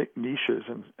sectoral niches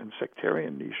and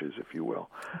sectarian niches, if you will.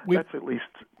 That's at least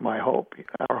my hope,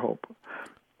 our hope.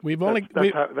 Go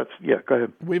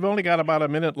ahead. We've only got about a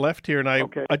minute left here, and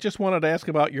I just wanted to ask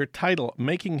about your title,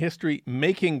 Making History,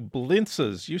 Making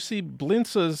Blintzes. You see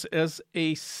blintzes as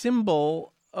a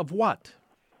symbol of what?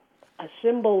 A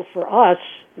symbol for us,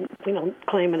 we don't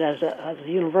claim it as a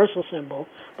universal symbol,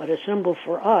 but a symbol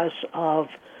for us of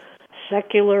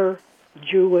secular,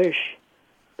 Jewish,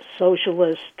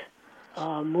 socialist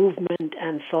movement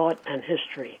and thought and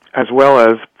history. As well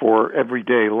as for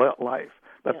everyday life.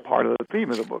 That's part of the theme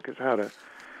of the book, is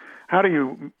how do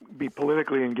you be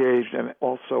politically engaged and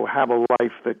also have a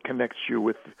life that connects you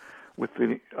with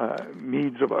the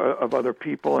needs of other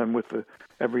people and with the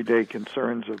everyday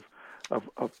concerns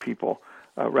of people,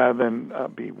 rather than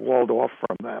be walled off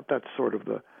from that. That's sort of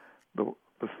the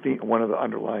theme, one of the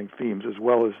underlying themes, as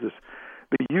well as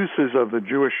the uses of the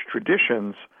Jewish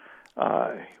traditions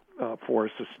for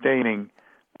sustaining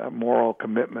moral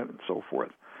commitment and so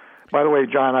forth. By the way,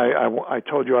 John, I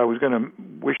told you I was going to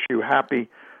wish you happy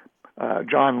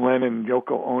John Lennon,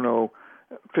 Yoko Ono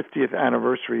 50th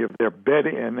anniversary of their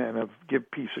bed-in and of Give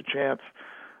Peace a Chance,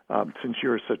 since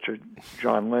you're such a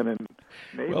John Lennon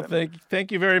maven. Well,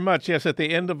 thank you very much. Yes, at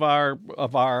the end of our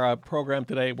program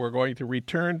today, we're going to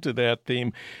return to that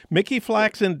theme. Mickey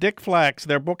Flax and Dick Flax,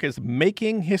 their book is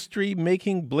Making History,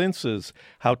 Making Blintzes,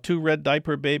 How Two Red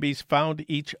Diaper Babies Found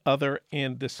Each Other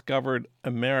and Discovered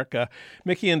America.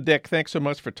 Mickey and Dick, thanks so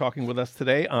much for talking with us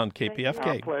today on KPFK.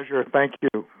 Our pleasure. Thank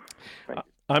you.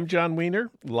 I'm John Wiener,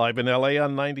 live in LA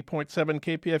on 90.7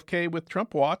 KPFK with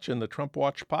Trump Watch and the Trump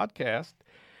Watch podcast.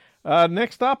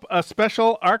 Next up, a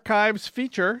special archives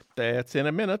feature that's in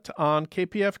a minute on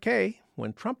KPFK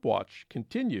when Trump Watch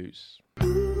continues.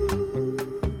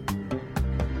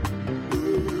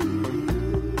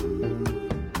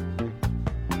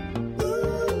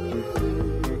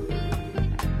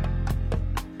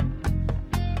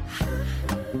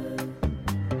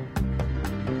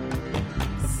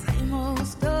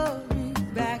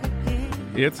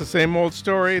 It's the same old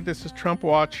story. This is Trump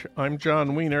Watch. I'm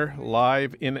John Wiener,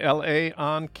 live in L.A.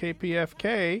 on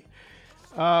KPFK.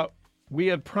 We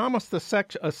had promised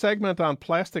a segment on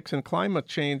plastics and climate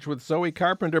change with Zoe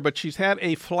Carpenter, but she's had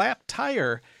a flat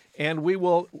tire, and we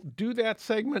will do that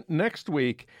segment next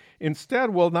week.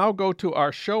 Instead, we'll now go to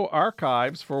our show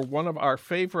archives for one of our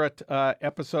favorite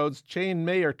episodes. Jane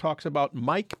Mayer talks about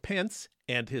Mike Pence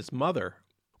and his mother.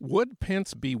 Would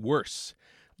Pence be worse?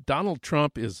 Donald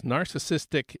Trump is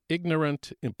narcissistic,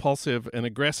 ignorant, impulsive, and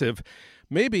aggressive.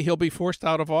 Maybe he'll be forced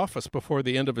out of office before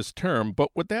the end of his term, but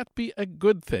would that be a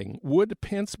good thing? Would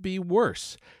Pence be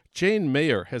worse? Jane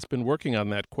Mayer has been working on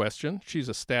that question. She's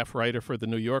a staff writer for The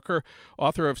New Yorker,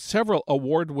 author of several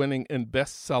award-winning and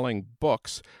best-selling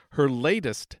books. Her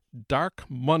latest, Dark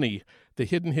Money, The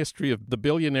Hidden History of the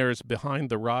Billionaires Behind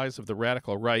the Rise of the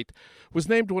Radical Right, was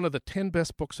named one of the 10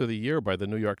 best books of the year by the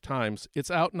New York Times.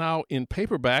 It's out now in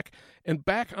paperback and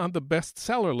back on the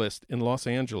bestseller list in Los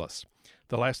Angeles.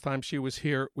 The last time she was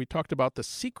here, we talked about the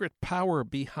secret power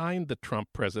behind the Trump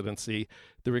presidency,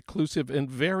 the reclusive and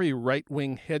very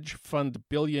right-wing hedge fund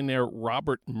billionaire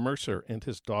Robert Mercer and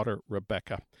his daughter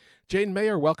Rebecca. Jane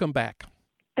Mayer, welcome back.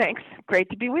 Thanks. Great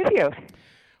to be with you.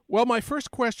 Well, my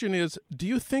first question is, do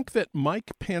you think that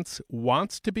Mike Pence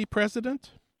wants to be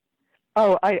president?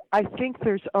 Oh, I think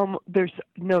there's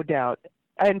no doubt.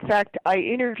 In fact, I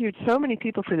interviewed so many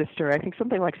people for this story. I think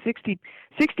something like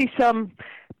 60-some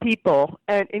people,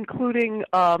 and including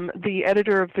the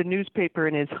editor of the newspaper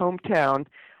in his hometown,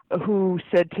 who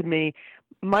said to me,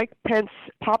 Mike Pence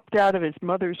popped out of his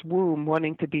mother's womb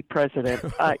wanting to be president.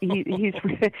 He's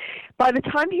by the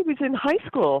time he was in high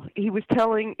school, he was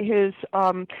telling his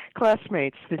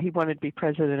classmates that he wanted to be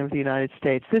president of the United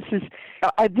States. This is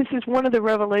one of the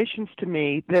revelations to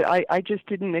me that I just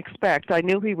didn't expect. I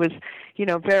knew he was,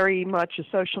 very much a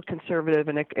social conservative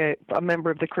and a member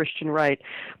of the Christian right,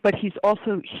 but he's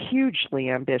also hugely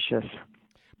ambitious.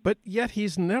 But yet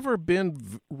he's never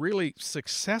been really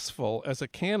successful as a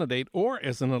candidate or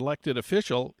as an elected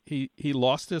official. He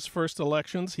lost his first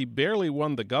elections. He barely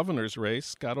won the governor's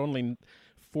race, got only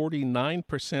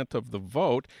 49% of the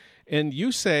vote. And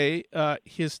you say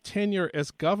his tenure as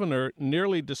governor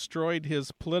nearly destroyed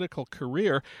his political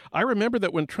career. I remember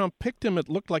that when Trump picked him, it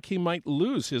looked like he might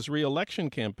lose his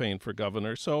reelection campaign for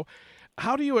governor. So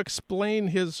how do you explain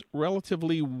his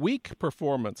relatively weak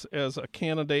performance as a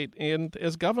candidate and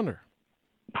as governor?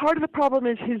 Part of the problem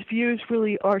is his views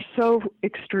really are so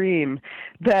extreme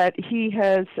that he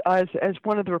has, as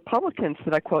one of the Republicans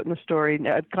that I quote in the story,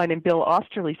 a guy named Bill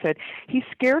Osterly said, he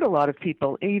scared a lot of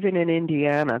people, even in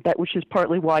Indiana, which is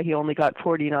partly why he only got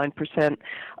 49%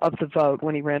 of the vote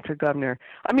when he ran for governor.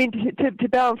 I mean, to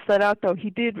balance that out, though, he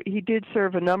did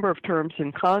serve a number of terms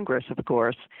in Congress, of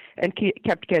course, and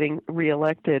kept getting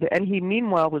reelected. And he,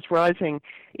 meanwhile, was rising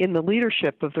in the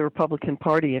leadership of the Republican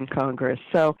Party in Congress.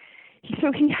 So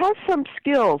he has some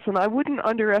skills, and I wouldn't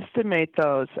underestimate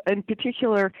those. In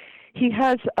particular, he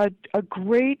has a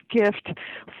great gift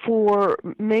for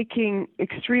making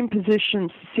extreme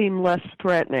positions seem less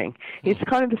threatening. It's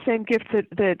kind of the same gift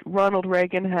that Ronald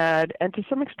Reagan had, and to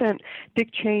some extent Dick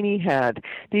Cheney had.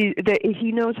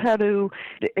 He knows how to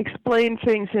explain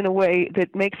things in a way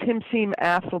that makes him seem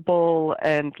affable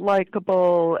and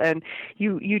likable, and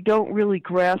you don't really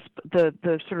grasp the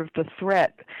sort of the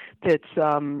threat that's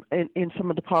in some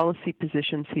of the policy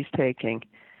positions he's taking.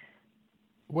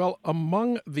 Well,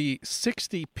 among the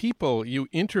 60 people you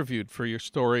interviewed for your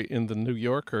story in The New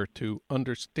Yorker to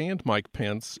understand Mike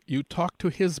Pence, you talked to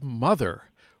his mother.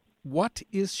 What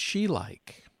is she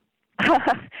like?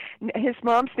 His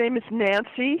mom's name is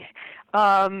Nancy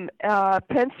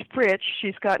Pence Fritsch.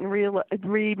 She's gotten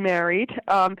remarried.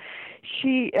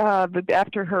 She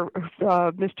after her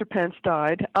Mr. Pence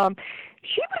died.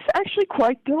 She was actually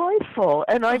quite delightful,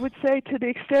 and I would say to the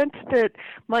extent that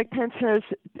Mike Pence has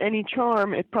any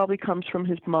charm, it probably comes from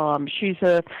his mom. She's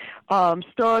a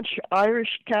staunch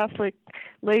Irish Catholic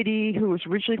lady who was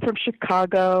originally from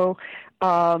Chicago,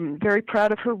 very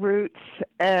proud of her roots,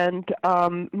 and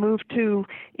moved to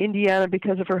Indiana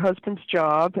because of her husband's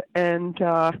job. And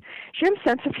she had a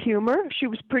sense of humor. She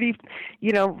was pretty,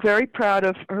 very proud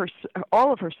of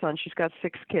all of her sons. She's got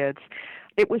 6 kids.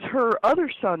 It was her other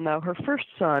son, though, her first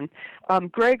son,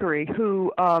 Gregory,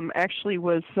 who actually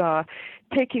was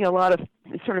taking a lot of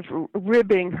sort of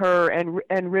ribbing her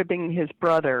and ribbing his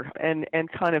brother and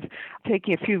kind of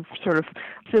taking a few sort of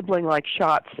sibling-like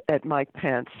shots at Mike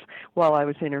Pence while I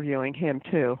was interviewing him,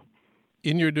 too.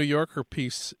 In your New Yorker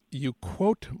piece, you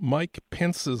quote Mike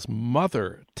Pence's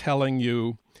mother telling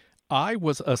you, "I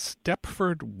was a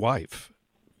Stepford wife."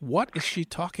 What is she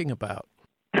talking about?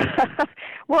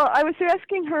 Well, I was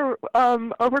asking her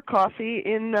over coffee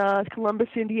in Columbus,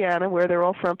 Indiana, where they're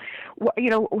all from,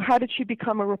 how did she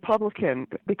become a Republican?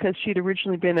 Because she'd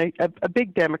originally been a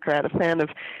big Democrat, a fan of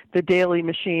the Daily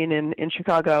Machine in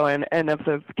Chicago and of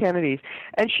the Kennedys.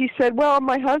 And she said, well,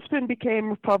 my husband became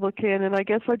Republican, and I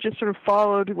guess I just sort of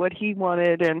followed what he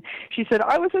wanted. And she said,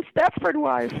 I was a Stepford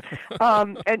wife.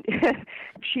 And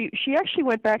she actually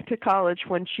went back to college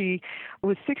when she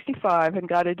was 65 and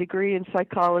got a degree in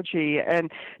psychology, and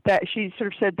that she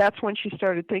sort of said that's when she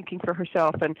started thinking for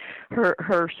herself. And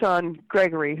her son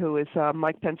Gregory, who is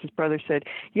Mike Pence's brother, said,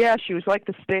 yeah, she was like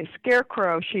the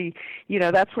scarecrow. She,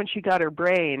 that's when she got her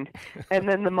brain. And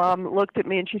then the mom looked at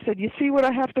me and she said, you see what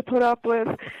I have to put up with?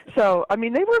 So I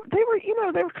mean, they were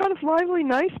kind of lively,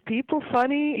 nice people,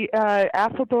 funny,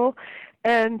 affable,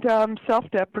 and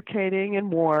self-deprecating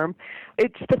and warm.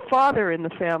 It's the father in the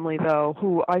family, though,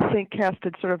 who I think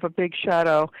casted sort of a big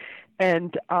shadow.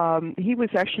 And he was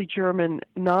actually German,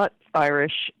 not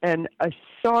Irish, and a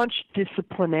staunch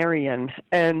disciplinarian.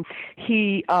 And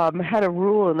he had a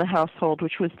rule in the household,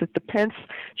 which was that the Pence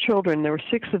children, there were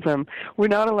 6 of them, were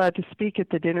not allowed to speak at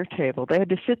the dinner table. They had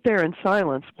to sit there in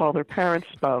silence while their parents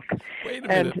spoke. Wait a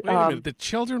minute. The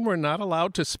children were not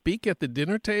allowed to speak at the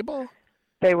dinner table?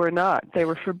 They were not. They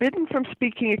were forbidden from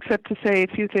speaking except to say a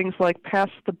few things like, pass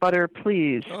the butter,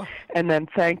 please, and then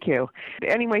thank you.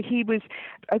 Anyway,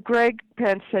 Greg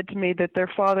Pence said to me that their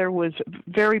father was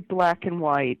very black and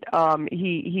white.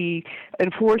 He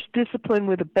enforced discipline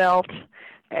with a belt,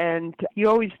 and you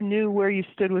always knew where you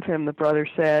stood with him, the brother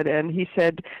said. And he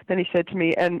said to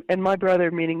me, and my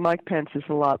brother, meaning Mike Pence, is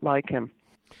a lot like him.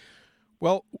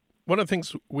 Well, one of the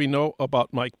things we know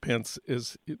about Mike Pence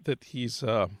is that he's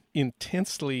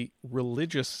intensely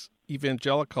religious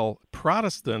evangelical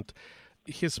Protestant.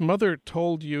 His mother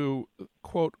told you,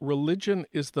 quote, religion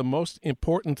is the most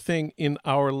important thing in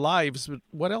our lives. But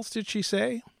what else did she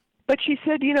say? But she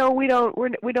said, we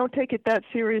don't take it that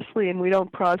seriously, and we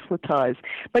don't proselytize.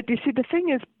 But you see, the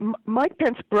thing is, Mike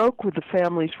Pence broke with the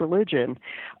family's religion.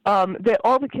 All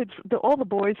the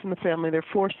boys in the family, there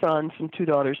are 4 sons and 2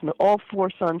 daughters, and all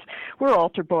 4 sons were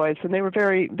altar boys, and they were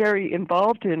very, very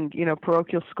involved in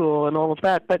parochial school and all of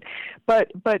that. But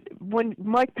when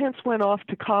Mike Pence went off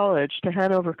to college, to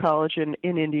Hanover College in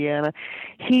Indiana,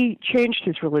 he changed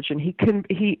his religion.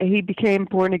 He became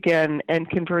born again and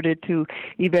converted to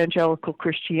evangelical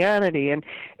Christianity, and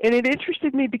it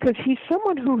interested me because he's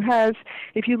someone who has,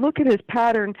 if you look at his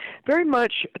pattern, very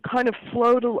much kind of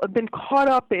been caught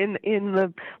up in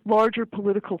the larger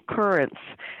political currents.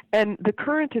 And the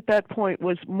current at that point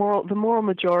was the moral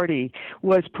majority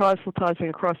was proselytizing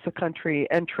across the country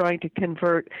and trying to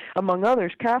convert, among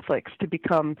others, Catholics to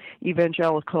become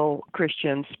evangelical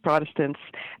Christians, Protestants.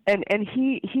 And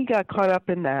he got caught up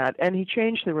in that, and he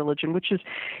changed the religion, which is,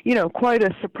 quite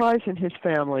a surprise in his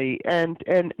family. And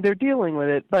they're dealing with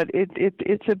it, but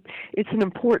it's an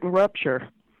important rupture.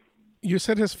 You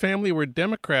said his family were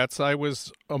Democrats. I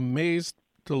was amazed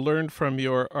to learn from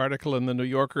your article in The New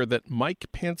Yorker that Mike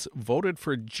Pence voted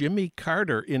for Jimmy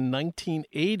Carter in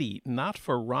 1980, not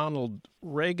for Ronald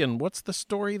Reagan. What's the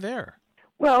story there?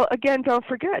 Well, again, don't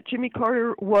forget, Jimmy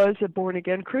Carter was a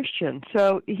born-again Christian.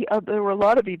 So there were a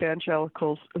lot of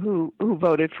evangelicals who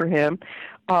voted for him,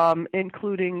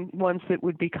 including ones that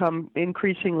would become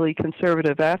increasingly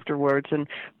conservative afterwards and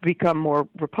become more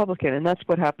Republican. And that's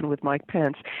what happened with Mike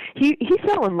Pence. He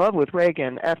fell in love with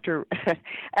Reagan after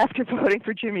voting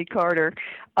for Jimmy Carter,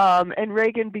 and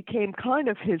Reagan became kind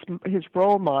of his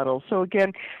role model. So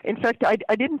again, in fact,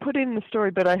 I didn't put it in the story,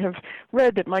 but I have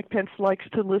read that Mike Pence likes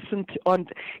to listen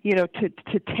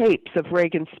to tapes of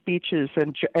Reagan's speeches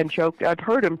and joke. I've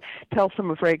heard him tell some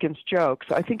of Reagan's jokes.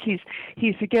 I think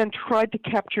he's again tried to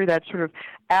capture that sort of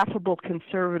affable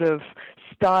conservative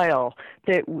style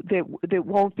that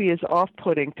won't be as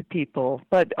off-putting to people,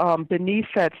 but beneath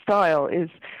that style is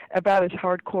about as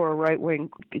hardcore a right-wing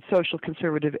social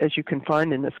conservative as you can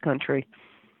find in this country.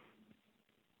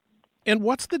 And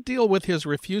what's the deal with his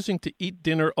refusing to eat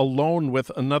dinner alone with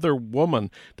another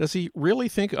woman? Does he really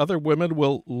think other women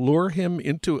will lure him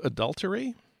into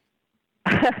adultery?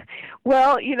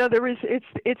 Well,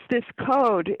 it's this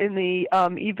code in the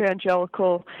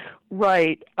evangelical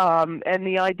right, and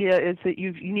the idea is that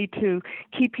you need to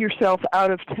keep yourself out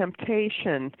of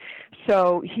temptation.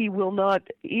 So he will not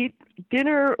eat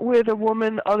dinner with a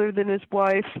woman other than his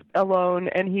wife alone,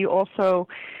 and he also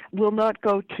will not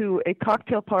go to a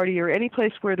cocktail party or any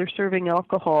place where they're serving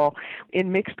alcohol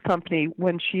in mixed company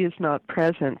when she is not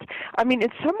present. I mean, in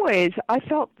some ways, I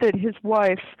felt that his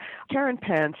wife, Karen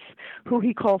Pence, who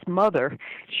he calls mother,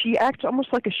 she acts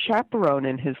almost like a chaperone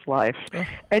in his life.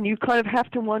 And you kind of have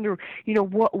to wonder,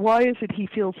 why is it he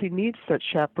feels he needs such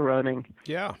chaperoning?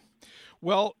 Yeah.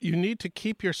 Well, you need to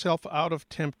keep yourself out of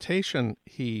temptation,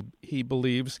 he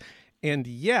believes, and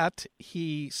yet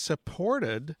he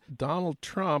supported Donald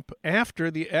Trump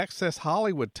after the Access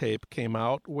Hollywood tape came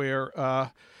out where,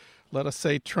 let us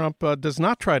say, Trump does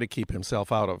not try to keep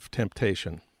himself out of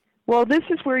temptation. Well, this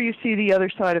is where you see the other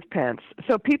side of Pence.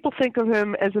 So people think of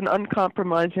him as an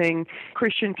uncompromising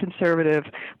Christian conservative,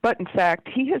 but in fact,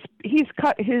 he's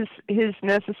cut his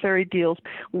necessary deals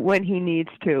when he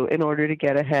needs to in order to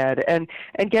get ahead. And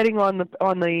getting on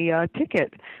the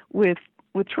ticket with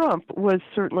Trump was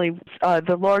certainly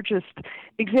the largest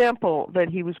example that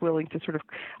he was willing to sort of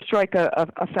strike a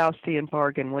Faustian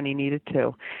bargain when he needed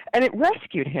to. And it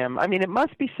rescued him. I mean, it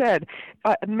must be said,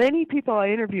 many people I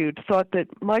interviewed thought that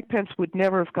Mike Pence would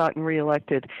never have gotten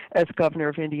reelected as governor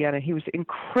of Indiana. He was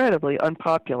incredibly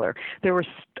unpopular. There were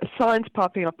signs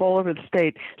popping up all over the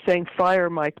state saying, "Fire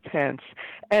Mike Pence."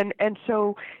 And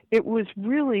so it was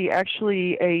really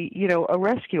actually a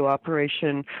rescue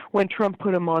operation when Trump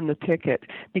put him on the ticket,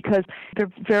 because there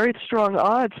are very strong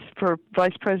odds for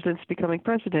vice presidents becoming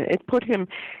president. It put him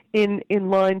in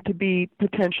line to be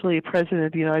potentially a president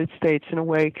of the United States in a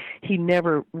way he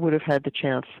never would have had the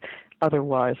chance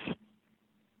otherwise.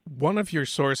 One of your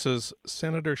sources,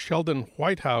 Senator Sheldon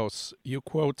Whitehouse, you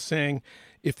quote saying,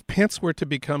 "If Pence were to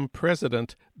become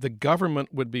president, the government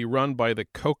would be run by the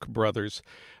Koch brothers."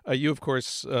 You, of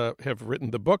course, have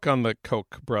written the book on the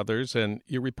Koch brothers, and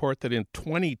you report that in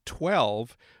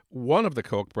 2012, one of the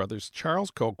Koch brothers,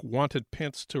 Charles Koch, wanted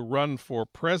Pence to run for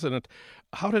president.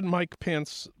 How did Mike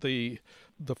Pence, the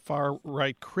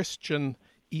far-right Christian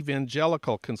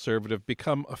evangelical conservative,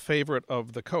 become a favorite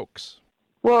of the Kochs?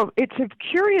 Well, it's a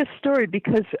curious story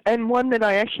and one that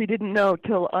I actually didn't know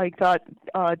till I got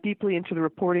deeply into the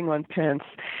reporting on Pence.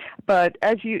 But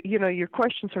as your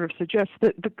question sort of suggests,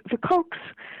 that the Kochs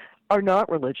are not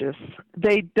religious.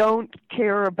 They don't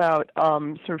care about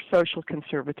sort of social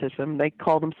conservatism. They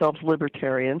call themselves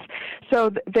libertarians. So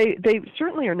they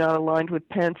certainly are not aligned with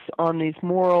Pence on these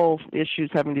moral issues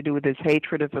having to do with his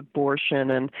hatred of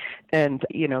abortion and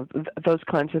those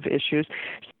kinds of issues.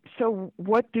 So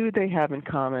what do they have in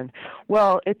common?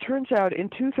 Well, it turns out in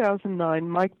 2009,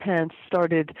 Mike Pence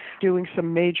started doing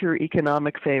some major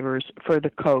economic favors for the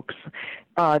Kochs.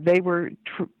 They were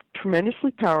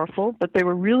tremendously powerful, but they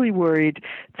were really worried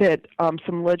that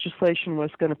some legislation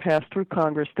was going to pass through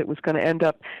Congress that was going to end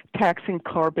up taxing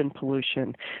carbon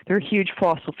pollution. They're a huge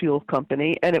fossil fuel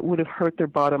company, and it would have hurt their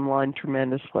bottom line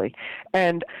tremendously.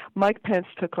 And Mike Pence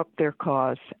took up their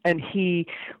cause, and he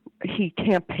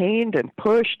campaigned and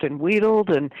pushed and wheedled,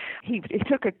 and he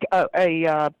took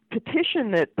a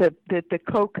petition that the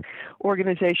Koch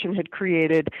organization had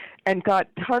created and got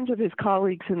tons of his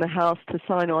colleagues in the House to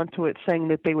sign on to it, saying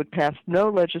that they would pass no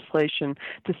legislation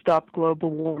to stop global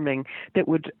warming that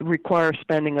would require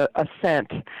spending a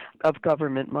cent of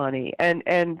government money.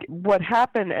 And what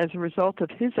happened as a result of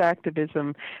his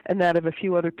activism and that of a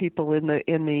few other people in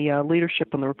the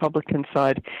leadership on the Republican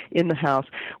side in the House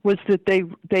was that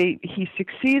he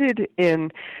succeeded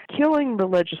in killing the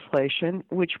legislation,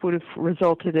 which would have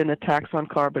resulted in a tax on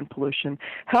carbon pollution,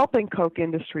 helping Koch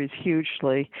Industries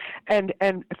hugely, and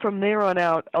from there on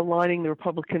out aligning the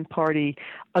Republican Party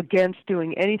against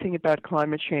doing anything about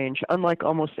climate change, unlike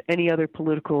almost any other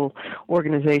political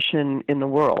organization in the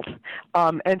world.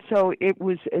 And so it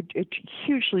was a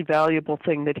hugely valuable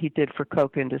thing that he did for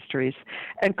Koch Industries,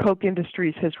 and Koch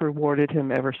Industries has rewarded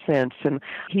him ever since. And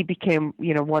he became,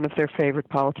 one of their favorite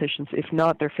politicians, if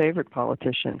not their favorite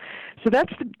politician. So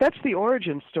that's the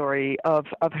origin story of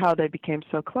how they became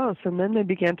so close. And then they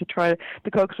began to try.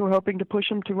 The Kochs were hoping to push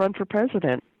him to run for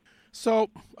president. So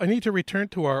I need to return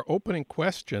to our opening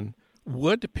question.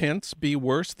 Would Pence be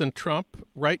worse than Trump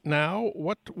right now?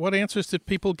 What answers did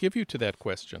people give you to that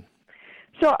question?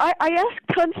 So I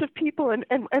asked tons of people, and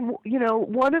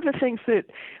one of the things that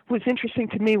was interesting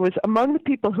to me was among the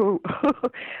people who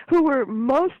were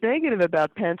most negative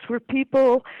about Pence were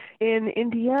people in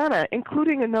Indiana,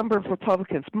 including a number of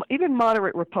Republicans. Even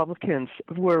moderate Republicans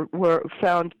were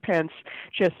found Pence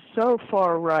just so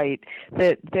far right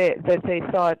that they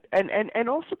thought, and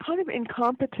also kind of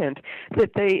incompetent, that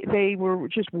they were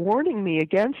just warning me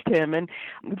against him. And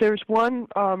there's one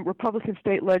Republican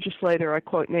state legislator, I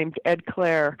quote, named Ed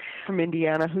Clare from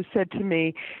Indiana, who said to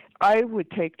me, I would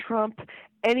take Trump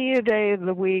any day of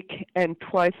the week and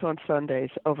twice on Sundays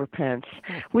over Pence,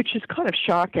 which is kind of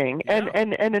shocking. Yeah.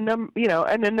 And a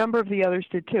number of the others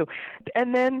did too.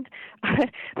 And then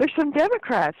there's some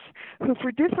Democrats who,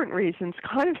 for different reasons,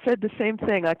 kind of said the same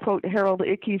thing. I quote Harold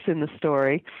Ickes in the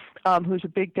story, who's a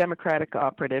big Democratic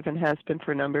operative and has been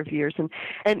for a number of years.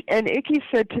 And Ickes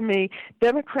said to me,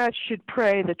 Democrats should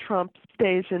pray that Trump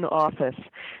stays in office,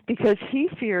 because he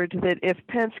feared that if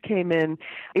Pence came in,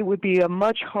 it would be a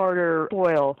much harder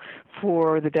foil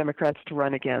for the Democrats to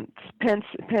run against. Pence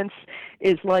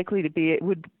is likely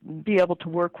would be able to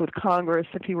work with Congress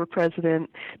if he were president,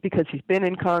 because he's been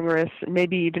in Congress,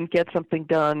 maybe even get something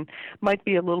done, might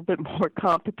be a little bit more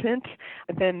competent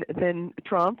than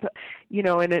Trump,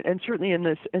 and certainly in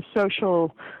this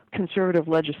social conservative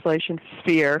legislation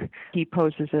sphere, he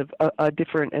poses a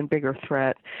different and bigger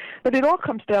threat. But it all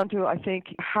comes down to, I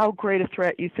think, how great a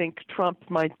threat you think Trump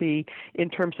might be in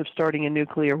terms of starting a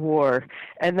nuclear war.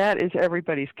 And that is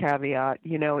everybody's caveat.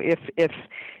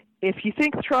 If you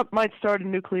think Trump might start a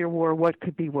nuclear war, what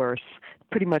could be worse?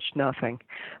 Pretty much nothing.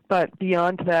 But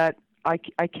beyond that, I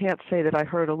can't say that I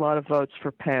heard a lot of votes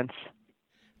for Pence.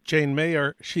 Jane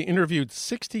Mayer, she interviewed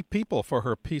 60 people for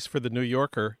her piece for The New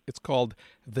Yorker. It's called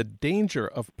The Danger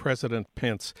of President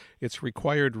Pence. It's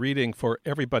required reading for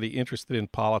everybody interested in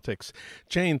politics.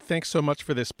 Jane, thanks so much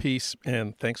for this piece,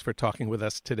 and thanks for talking with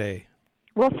us today.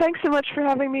 Well, thanks so much for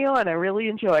having me on. I really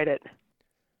enjoyed it.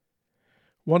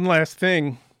 One last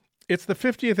thing. It's the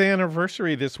 50th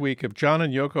anniversary this week of John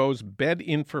and Yoko's Bed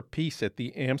In for Peace at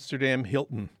the Amsterdam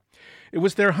Hilton. It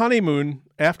was their honeymoon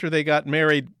after they got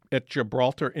married at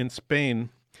Gibraltar in Spain.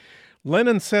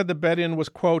 Lennon said the bed-in was,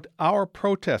 quote, our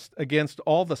protest against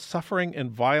all the suffering and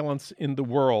violence in the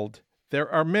world. There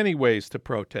are many ways to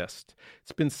protest.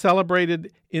 It's been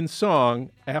celebrated in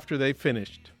song after they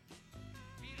finished.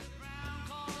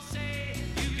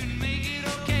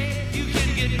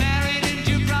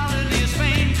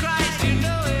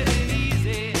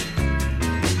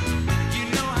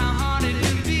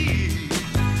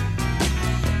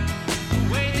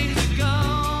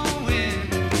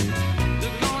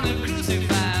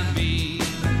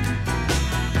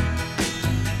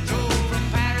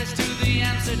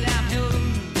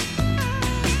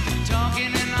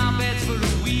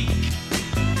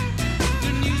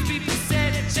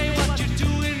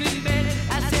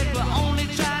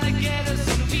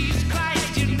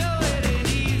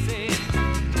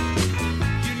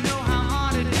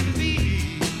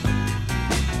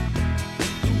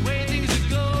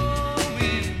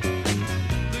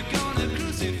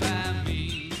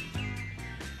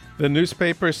 The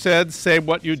newspaper said, say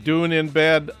what you're doing in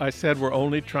bed. I said, we're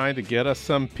only trying to get us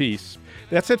some peace.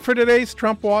 That's it for today's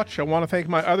Trump Watch. I want to thank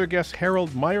my other guest, Harold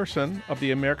Meyerson of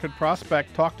the American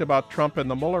Prospect, talked about Trump and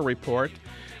the Mueller report.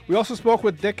 We also spoke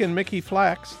with Dick and Mickey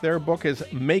Flax. Their book is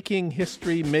Making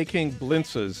History, Making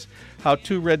Blintzes, How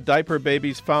Two Red Diaper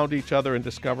Babies Found Each Other and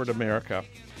Discovered America.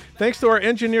 Thanks to our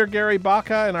engineer, Gary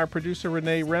Baca, and our producer,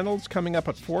 Renee Reynolds. Coming up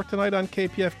at 4 tonight on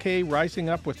KPFK, Rising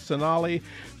Up with Sonali.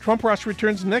 Trump Watch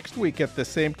returns next week at the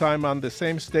same time on the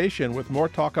same station with more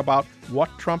talk about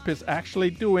what Trump is actually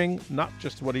doing, not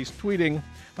just what he's tweeting.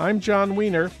 I'm John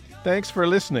Wiener. Thanks for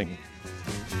listening.